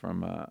era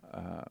from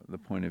the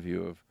point of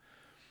view of,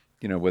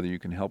 whether you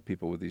can help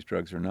people with these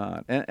drugs or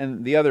not.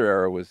 And the other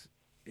era was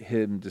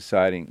him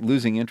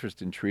losing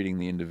interest in treating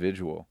the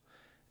individual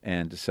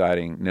and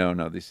deciding,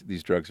 no,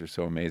 these drugs are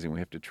so amazing, we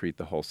have to treat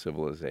the whole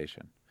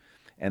civilization.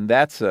 And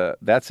that's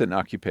an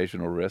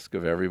occupational risk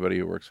of everybody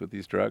who works with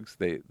these drugs.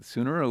 They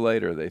sooner or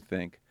later they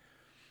think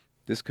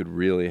this could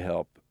really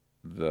help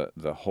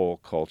the whole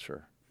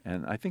culture.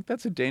 And I think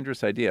that's a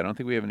dangerous idea. I don't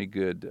think we have any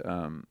good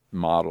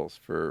models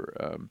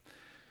for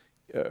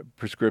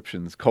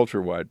prescriptions,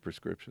 culture-wide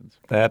prescriptions.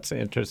 That's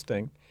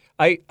interesting.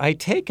 I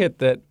take it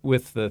that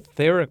with the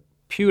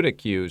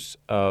therapeutic use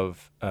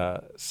of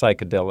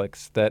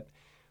psychedelics, that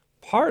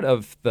part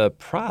of the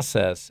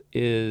process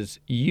is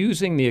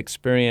using the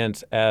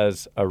experience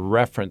as a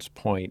reference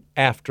point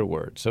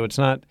afterward. So it's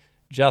not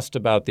just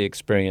about the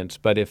experience,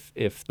 but if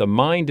the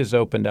mind is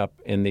opened up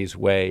in these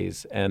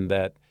ways and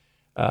that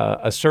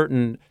a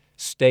certain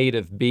state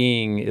of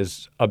being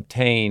is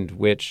obtained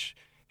which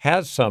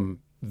has some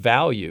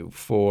value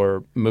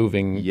for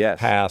moving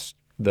past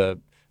the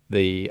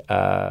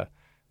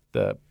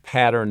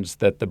patterns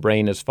that the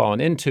brain has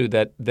fallen into,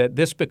 that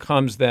this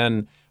becomes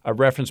then a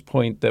reference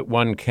point that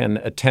one can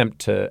attempt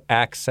to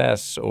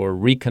access or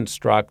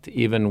reconstruct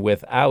even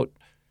without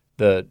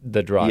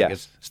the drug.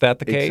 Yes, Is that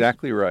the case?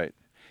 exactly right.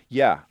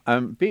 Yeah.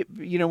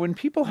 When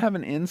people have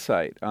an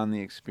insight on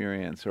the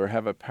experience or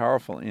have a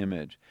powerful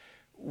image,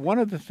 one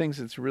of the things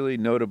that's really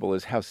notable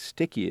is how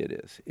sticky it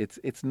is.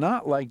 It's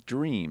not like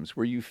dreams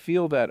where you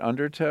feel that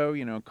undertow,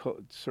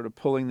 sort of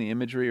pulling the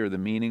imagery or the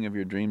meaning of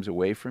your dreams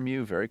away from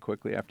you very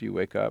quickly after you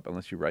wake up,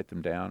 unless you write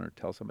them down or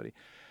tell somebody.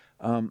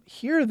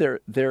 Here,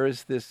 there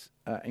is this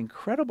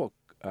incredible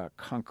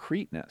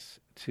concreteness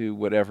to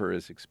whatever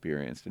is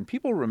experienced. And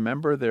people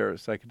remember their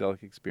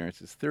psychedelic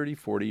experiences 30,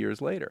 40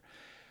 years later.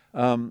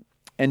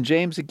 And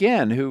James,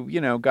 again, who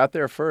got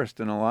there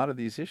first in a lot of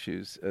these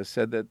issues,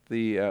 said that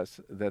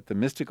the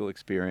mystical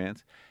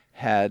experience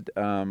had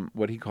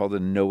what he called a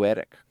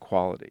noetic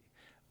quality,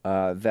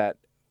 that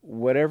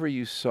whatever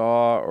you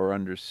saw or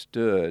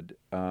understood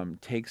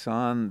takes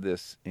on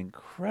this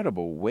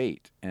incredible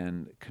weight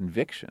and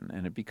conviction,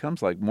 and it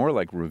becomes more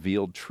like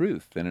revealed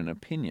truth than an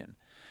opinion.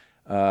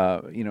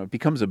 It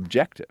becomes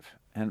objective,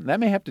 and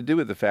that may have to do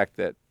with the fact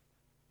that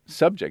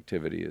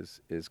subjectivity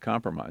is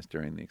compromised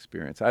during the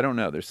experience. I don't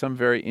know. There's some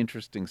very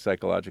interesting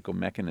psychological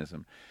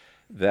mechanism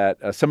that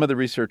some of the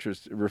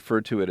researchers refer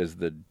to it as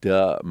the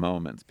duh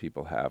moments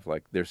people have.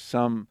 Like there's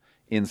some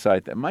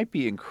insight that might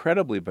be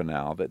incredibly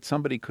banal that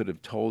somebody could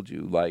have told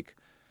you, like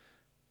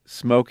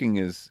smoking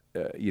is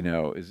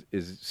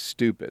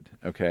stupid.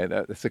 Okay,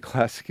 that's a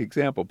classic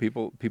example.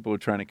 People are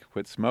trying to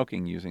quit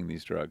smoking using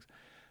these drugs.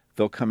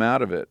 They'll come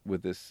out of it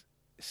with this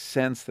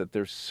sense that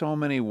there's so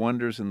many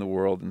wonders in the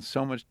world and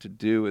so much to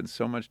do and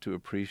so much to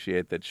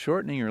appreciate that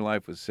shortening your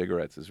life with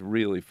cigarettes is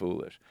really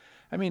foolish.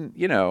 I mean,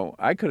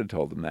 I could have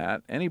told them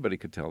that. Anybody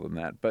could tell them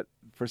that. But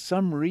for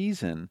some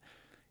reason,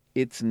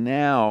 it's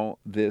now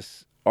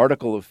this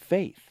article of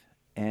faith,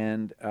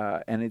 and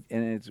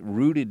it's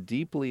rooted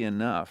deeply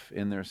enough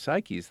in their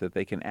psyches that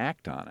they can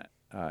act on it,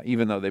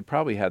 even though they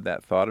probably had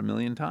that thought a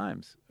million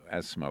times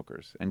as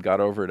smokers and got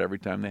over it every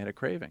time they had a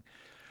craving.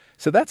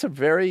 So that's a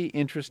very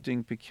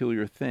interesting,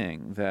 peculiar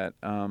thing that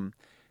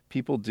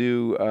people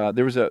do.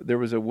 There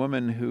was a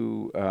woman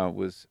who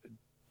was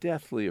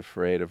deathly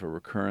afraid of a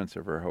recurrence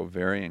of her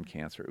ovarian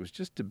cancer. It was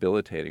just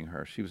debilitating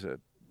her. She was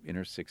in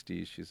her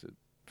 60s. She's a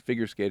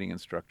figure skating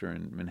instructor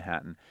in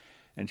Manhattan,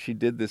 and she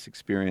did this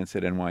experience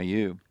at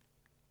NYU.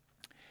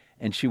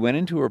 And she went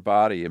into her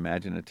body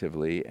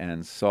imaginatively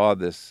and saw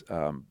this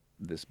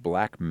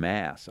black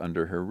mass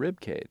under her rib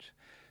cage.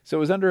 So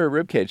it was under her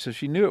rib cage. So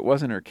she knew it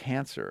wasn't her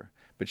cancer.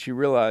 But she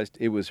realized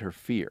it was her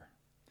fear.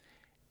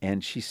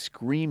 And she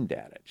screamed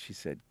at it. She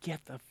said,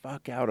 "Get the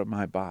fuck out of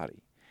my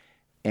body."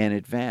 And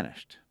it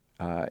vanished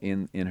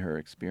in her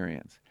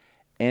experience.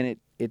 And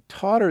it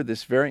taught her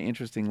this very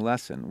interesting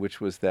lesson, which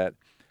was that,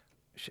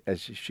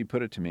 as she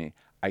put it to me,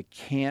 I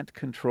can't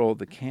control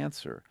the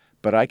cancer,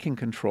 but I can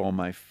control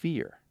my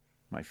fear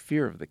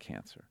of the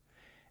cancer.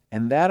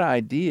 And that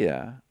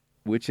idea,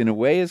 which in a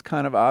way is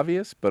kind of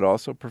obvious, but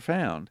also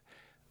profound,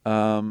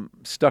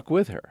 stuck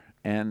with her.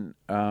 And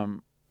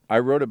I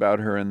wrote about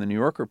her in the New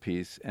Yorker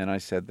piece, and I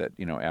said that,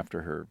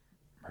 after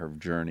her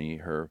journey,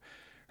 her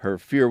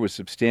fear was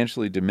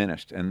substantially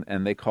diminished,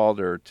 and they called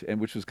her,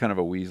 which was kind of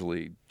a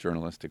Weasley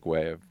journalistic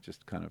way of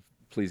just kind of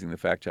pleasing the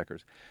fact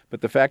checkers.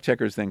 But the fact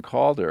checkers then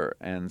called her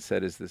and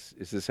said, "Is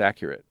this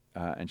accurate?"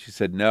 And she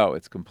said, "No,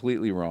 it's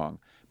completely wrong.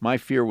 My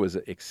fear was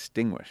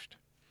extinguished."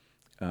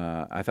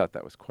 I thought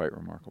that was quite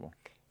remarkable.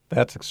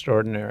 That's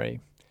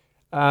extraordinary.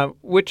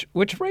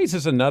 Which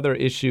raises another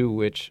issue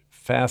which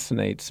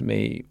fascinates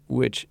me,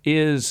 which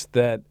is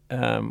that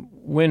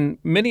when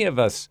many of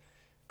us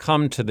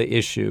come to the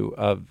issue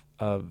of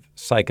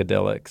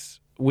psychedelics,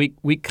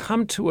 we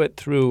come to it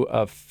through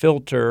a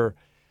filter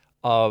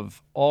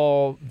of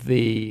all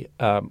the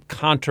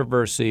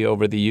controversy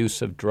over the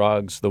use of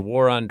drugs, the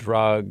war on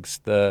drugs,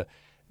 the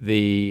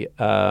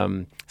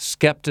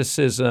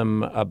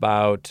skepticism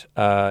about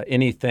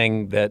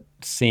anything that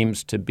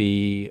seems to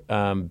be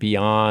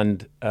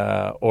beyond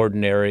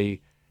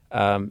ordinary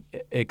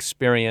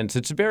experience.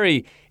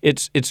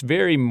 It's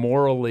very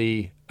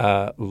morally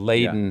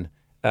laden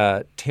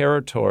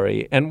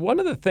territory. And one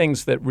of the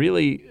things that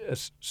really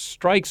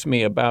strikes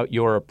me about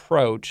your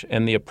approach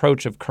and the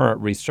approach of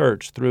current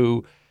research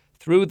through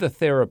the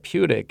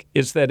therapeutic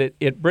is that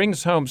it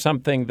brings home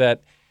something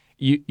that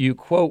you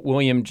quote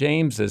William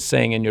James as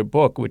saying in your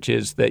book, which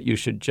is that you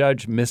should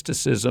judge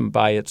mysticism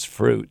by its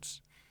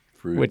fruits.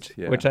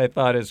 Which I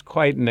thought is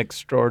quite an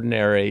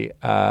extraordinary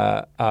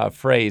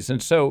phrase.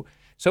 And so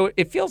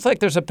it feels like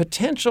there's a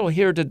potential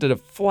here to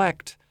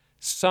deflect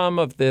some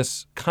of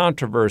this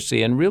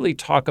controversy and really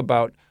talk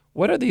about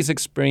what are these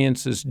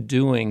experiences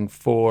doing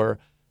for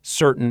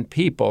certain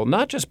people,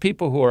 not just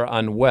people who are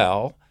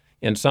unwell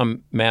in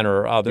some manner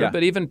or other,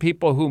 but even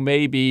people who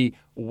may be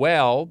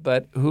well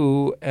but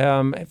who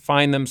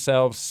find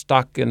themselves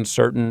stuck in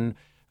certain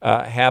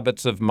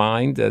habits of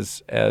mind,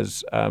 as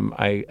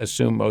I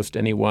assume most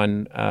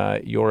anyone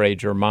your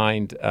age or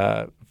mind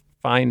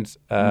finds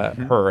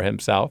her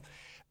himself.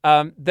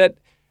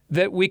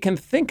 That we can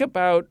think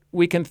about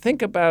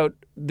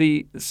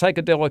the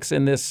psychedelics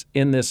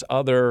in this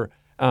other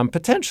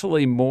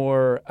potentially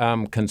more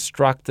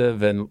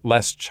constructive and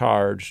less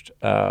charged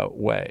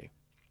way.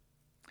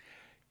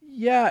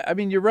 Yeah, I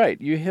mean, you're right.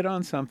 You hit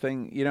on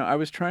something. I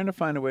was trying to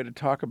find a way to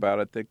talk about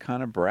it that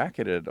kind of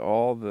bracketed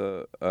all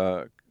the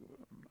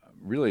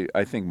really,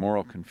 I think,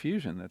 moral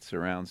confusion that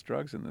surrounds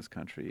drugs in this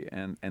country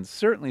and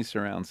certainly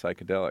surrounds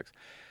psychedelics.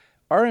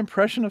 Our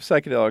impression of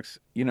psychedelics,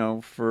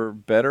 for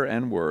better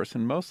and worse,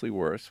 and mostly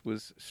worse,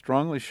 was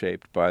strongly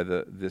shaped by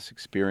this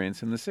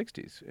experience in the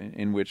 60s,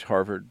 in which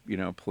Harvard,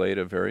 played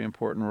a very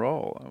important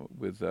role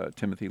with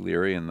Timothy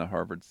Leary and the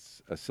Harvard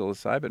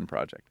psilocybin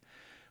project,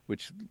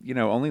 which,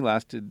 only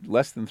lasted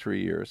less than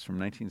 3 years, from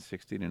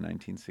 1960 to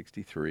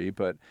 1963.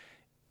 But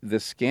the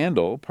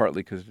scandal,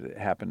 partly because it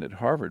happened at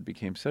Harvard,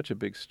 became such a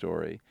big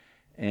story.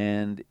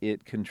 And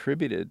it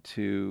contributed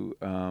to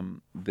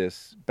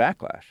this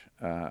backlash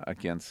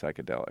against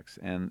psychedelics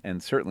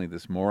and certainly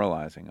this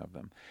moralizing of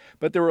them.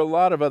 But there were a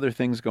lot of other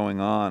things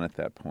going on at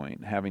that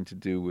point having to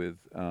do with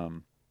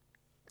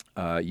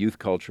youth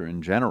culture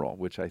in general,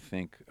 which I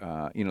think,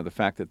 the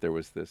fact that there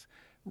was this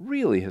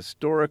really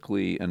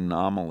historically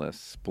anomalous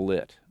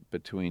split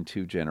between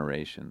two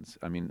generations.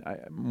 I mean,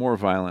 more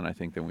violent, I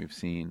think, than we've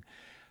seen.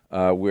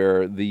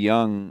 Where the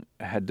young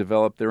had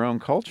developed their own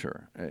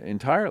culture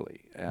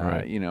entirely,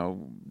 Right.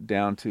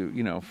 Down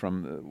to,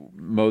 from the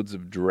modes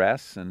of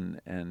dress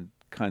and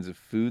kinds of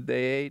food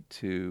they ate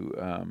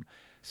to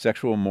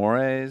sexual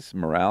mores,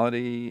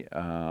 morality,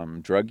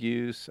 drug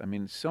use. I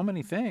mean, so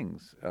many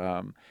things.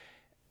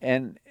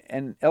 And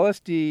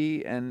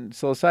LSD and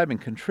psilocybin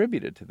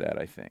contributed to that,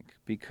 I think,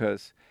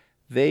 because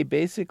they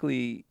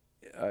basically,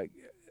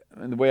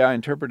 and the way I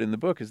interpret it in the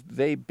book is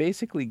they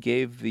basically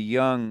gave the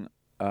young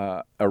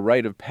a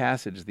rite of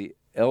passage the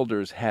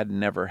elders had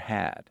never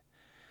had.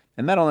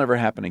 And that'll never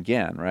happen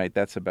again, right?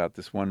 That's about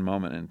this one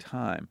moment in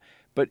time.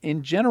 But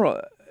in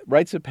general,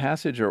 rites of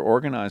passage are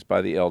organized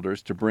by the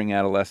elders to bring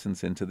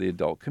adolescents into the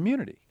adult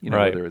community,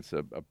 Right. whether it's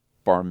a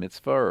bar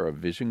mitzvah or a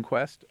vision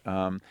quest.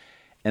 And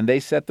they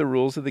set the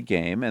rules of the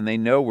game, and they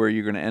know where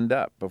you're going to end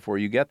up before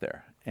you get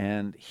there.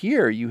 And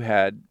here you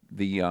had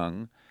the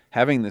young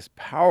having this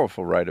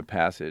powerful rite of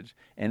passage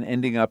and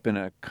ending up in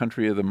a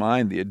country of the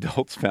mind the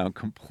adults found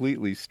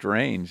completely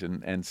strange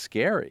and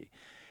scary.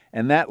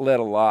 And that led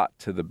a lot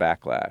to the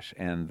backlash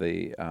and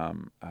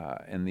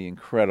the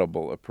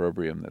incredible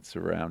opprobrium that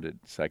surrounded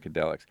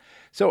psychedelics.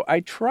 So I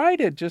try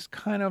to just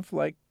kind of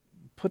like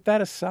put that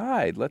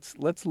aside.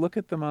 Let's look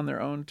at them on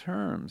their own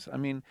terms. I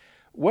mean,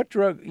 what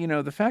drug,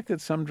 the fact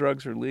that some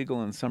drugs are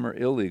legal and some are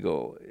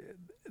illegal,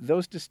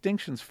 those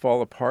distinctions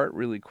fall apart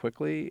really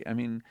quickly. I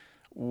mean,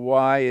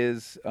 why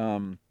is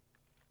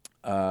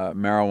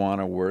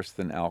marijuana worse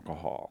than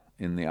alcohol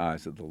in the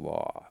eyes of the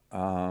law?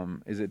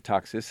 Is it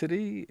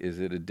toxicity? Is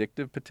it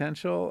addictive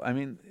potential? I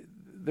mean,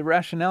 the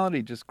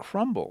rationality just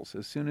crumbles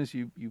as soon as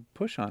you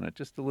push on it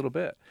just a little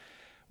bit.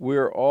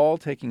 We're all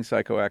taking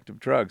psychoactive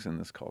drugs in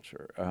this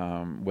culture,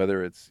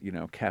 whether it's,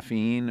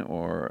 caffeine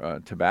or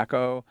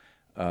tobacco.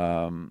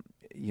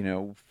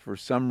 For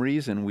some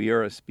reason, we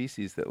are a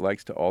species that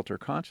likes to alter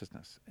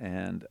consciousness,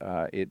 and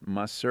it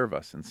must serve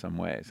us in some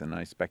ways. And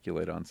I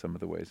speculate on some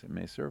of the ways it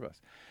may serve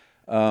us.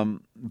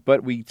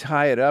 But we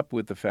tie it up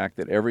with the fact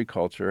that every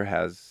culture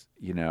has,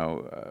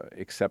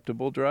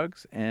 acceptable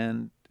drugs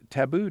and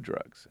taboo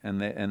drugs,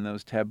 and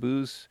those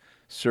taboos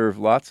serve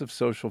lots of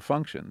social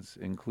functions,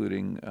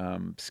 including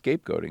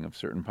scapegoating of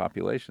certain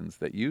populations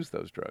that use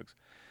those drugs.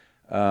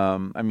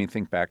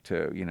 Think back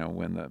to,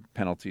 when the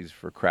penalties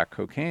for crack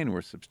cocaine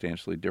were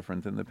substantially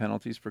different than the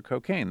penalties for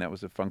cocaine. That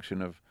was a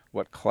function of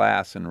what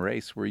class and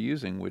race were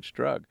using which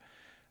drug.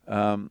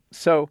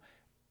 So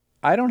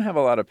I don't have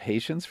a lot of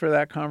patience for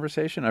that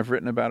conversation. I've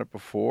written about it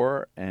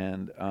before,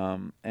 and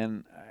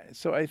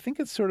so I think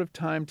it's sort of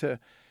time to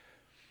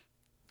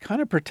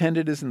kind of pretend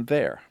it isn't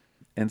there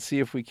and see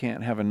if we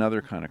can't have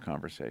another kind of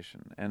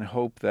conversation and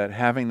hope that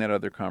having that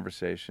other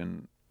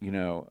conversation,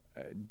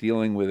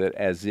 dealing with it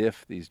as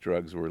if these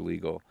drugs were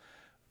legal,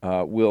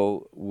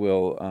 will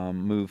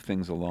move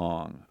things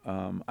along.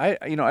 I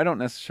don't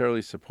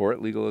necessarily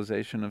support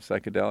legalization of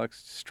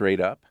psychedelics straight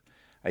up.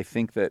 I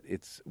think that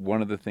it's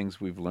one of the things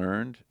we've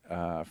learned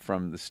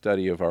from the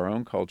study of our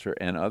own culture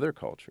and other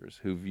cultures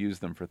who've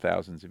used them for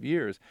thousands of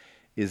years,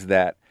 is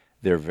that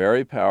they're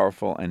very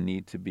powerful and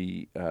need to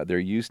be their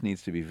use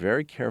needs to be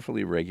very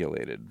carefully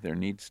regulated. There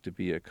needs to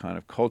be a kind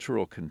of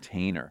cultural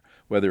container,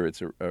 whether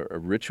it's a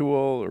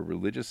ritual or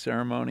religious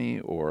ceremony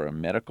or a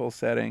medical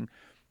setting,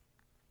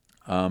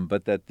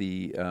 but that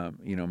the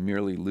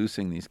merely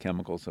loosing these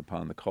chemicals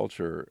upon the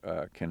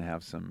culture can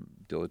have some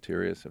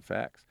deleterious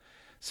effects.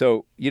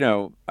 So,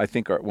 I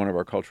think one of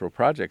our cultural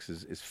projects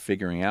is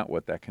figuring out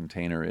what that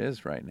container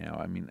is right now.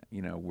 I mean,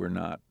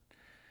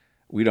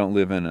 we don't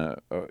live in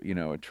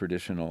a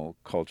traditional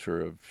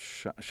culture of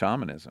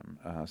shamanism,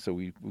 so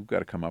we've got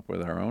to come up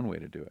with our own way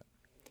to do it.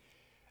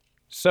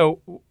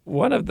 So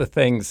one of the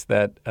things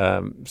that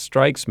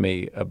strikes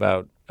me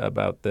about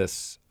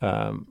this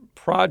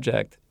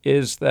project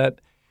is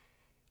that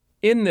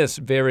in this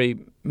very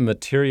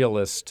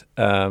materialist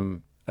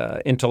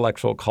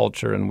intellectual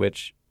culture in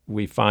which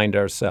we find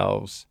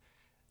ourselves,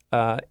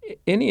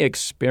 any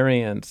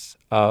experience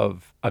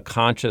of a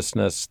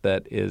consciousness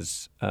that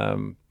is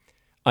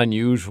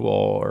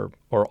unusual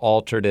or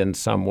altered in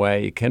some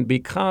way can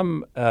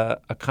become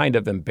a kind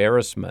of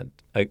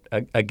embarrassment,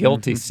 a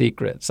guilty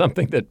secret,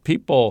 something that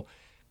people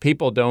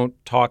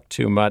don't talk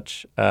too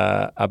much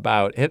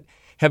about.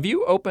 Have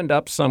you opened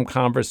up some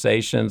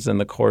conversations in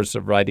the course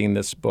of writing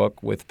this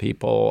book with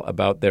people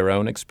about their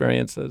own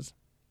experiences?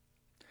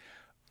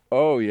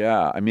 Oh,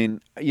 yeah. I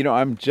mean,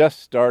 I'm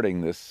just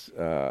starting this,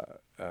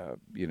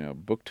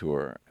 book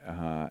tour,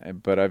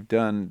 but I've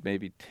done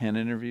maybe 10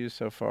 interviews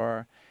so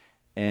far.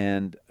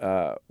 And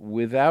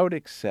without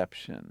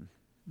exception,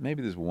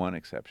 maybe there's one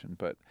exception,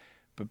 but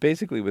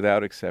basically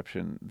without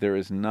exception, there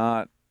is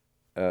not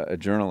a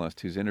journalist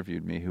who's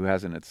interviewed me who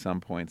hasn't at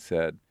some point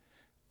said,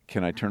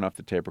 "Can I turn off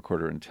the tape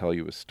recorder and tell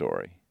you a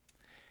story?"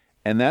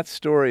 And that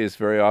story is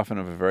very often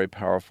of a very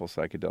powerful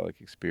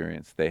psychedelic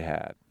experience they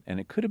had. And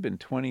it could have been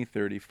 20,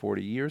 30,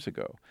 40 years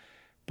ago.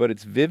 But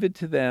it's vivid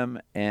to them,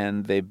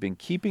 and they've been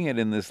keeping it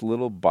in this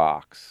little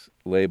box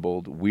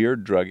labeled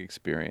weird drug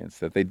experience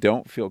that they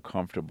don't feel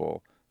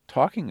comfortable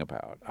talking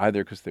about,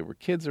 either because there were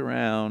kids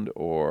around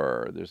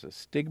or there's a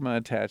stigma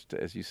attached,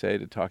 to, as you say,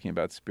 to talking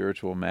about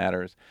spiritual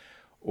matters,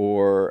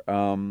 or,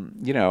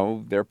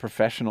 their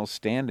professional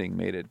standing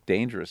made it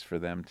dangerous for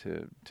them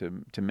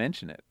to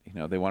mention it.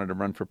 They wanted to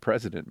run for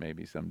president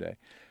maybe someday.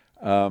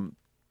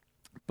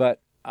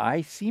 But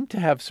I seem to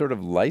have sort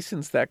of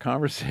licensed that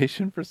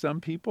conversation for some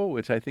people,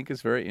 which I think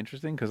is very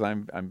interesting because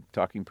I'm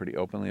talking pretty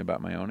openly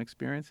about my own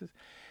experiences.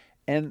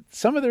 And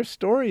some of their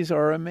stories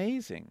are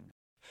amazing.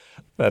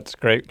 That's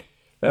great.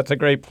 That's a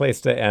great place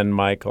to end,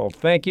 Michael.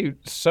 Thank you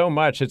so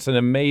much. It's an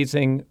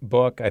amazing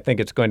book. I think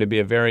it's going to be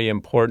a very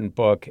important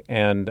book.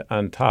 And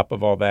on top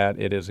of all that,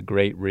 it is a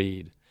great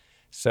read.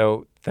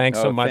 So thanks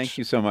so much. Thank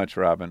you so much,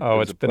 Robin. Oh, it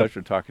was a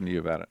pleasure talking to you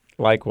about it.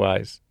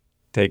 Likewise.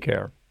 Take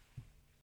care.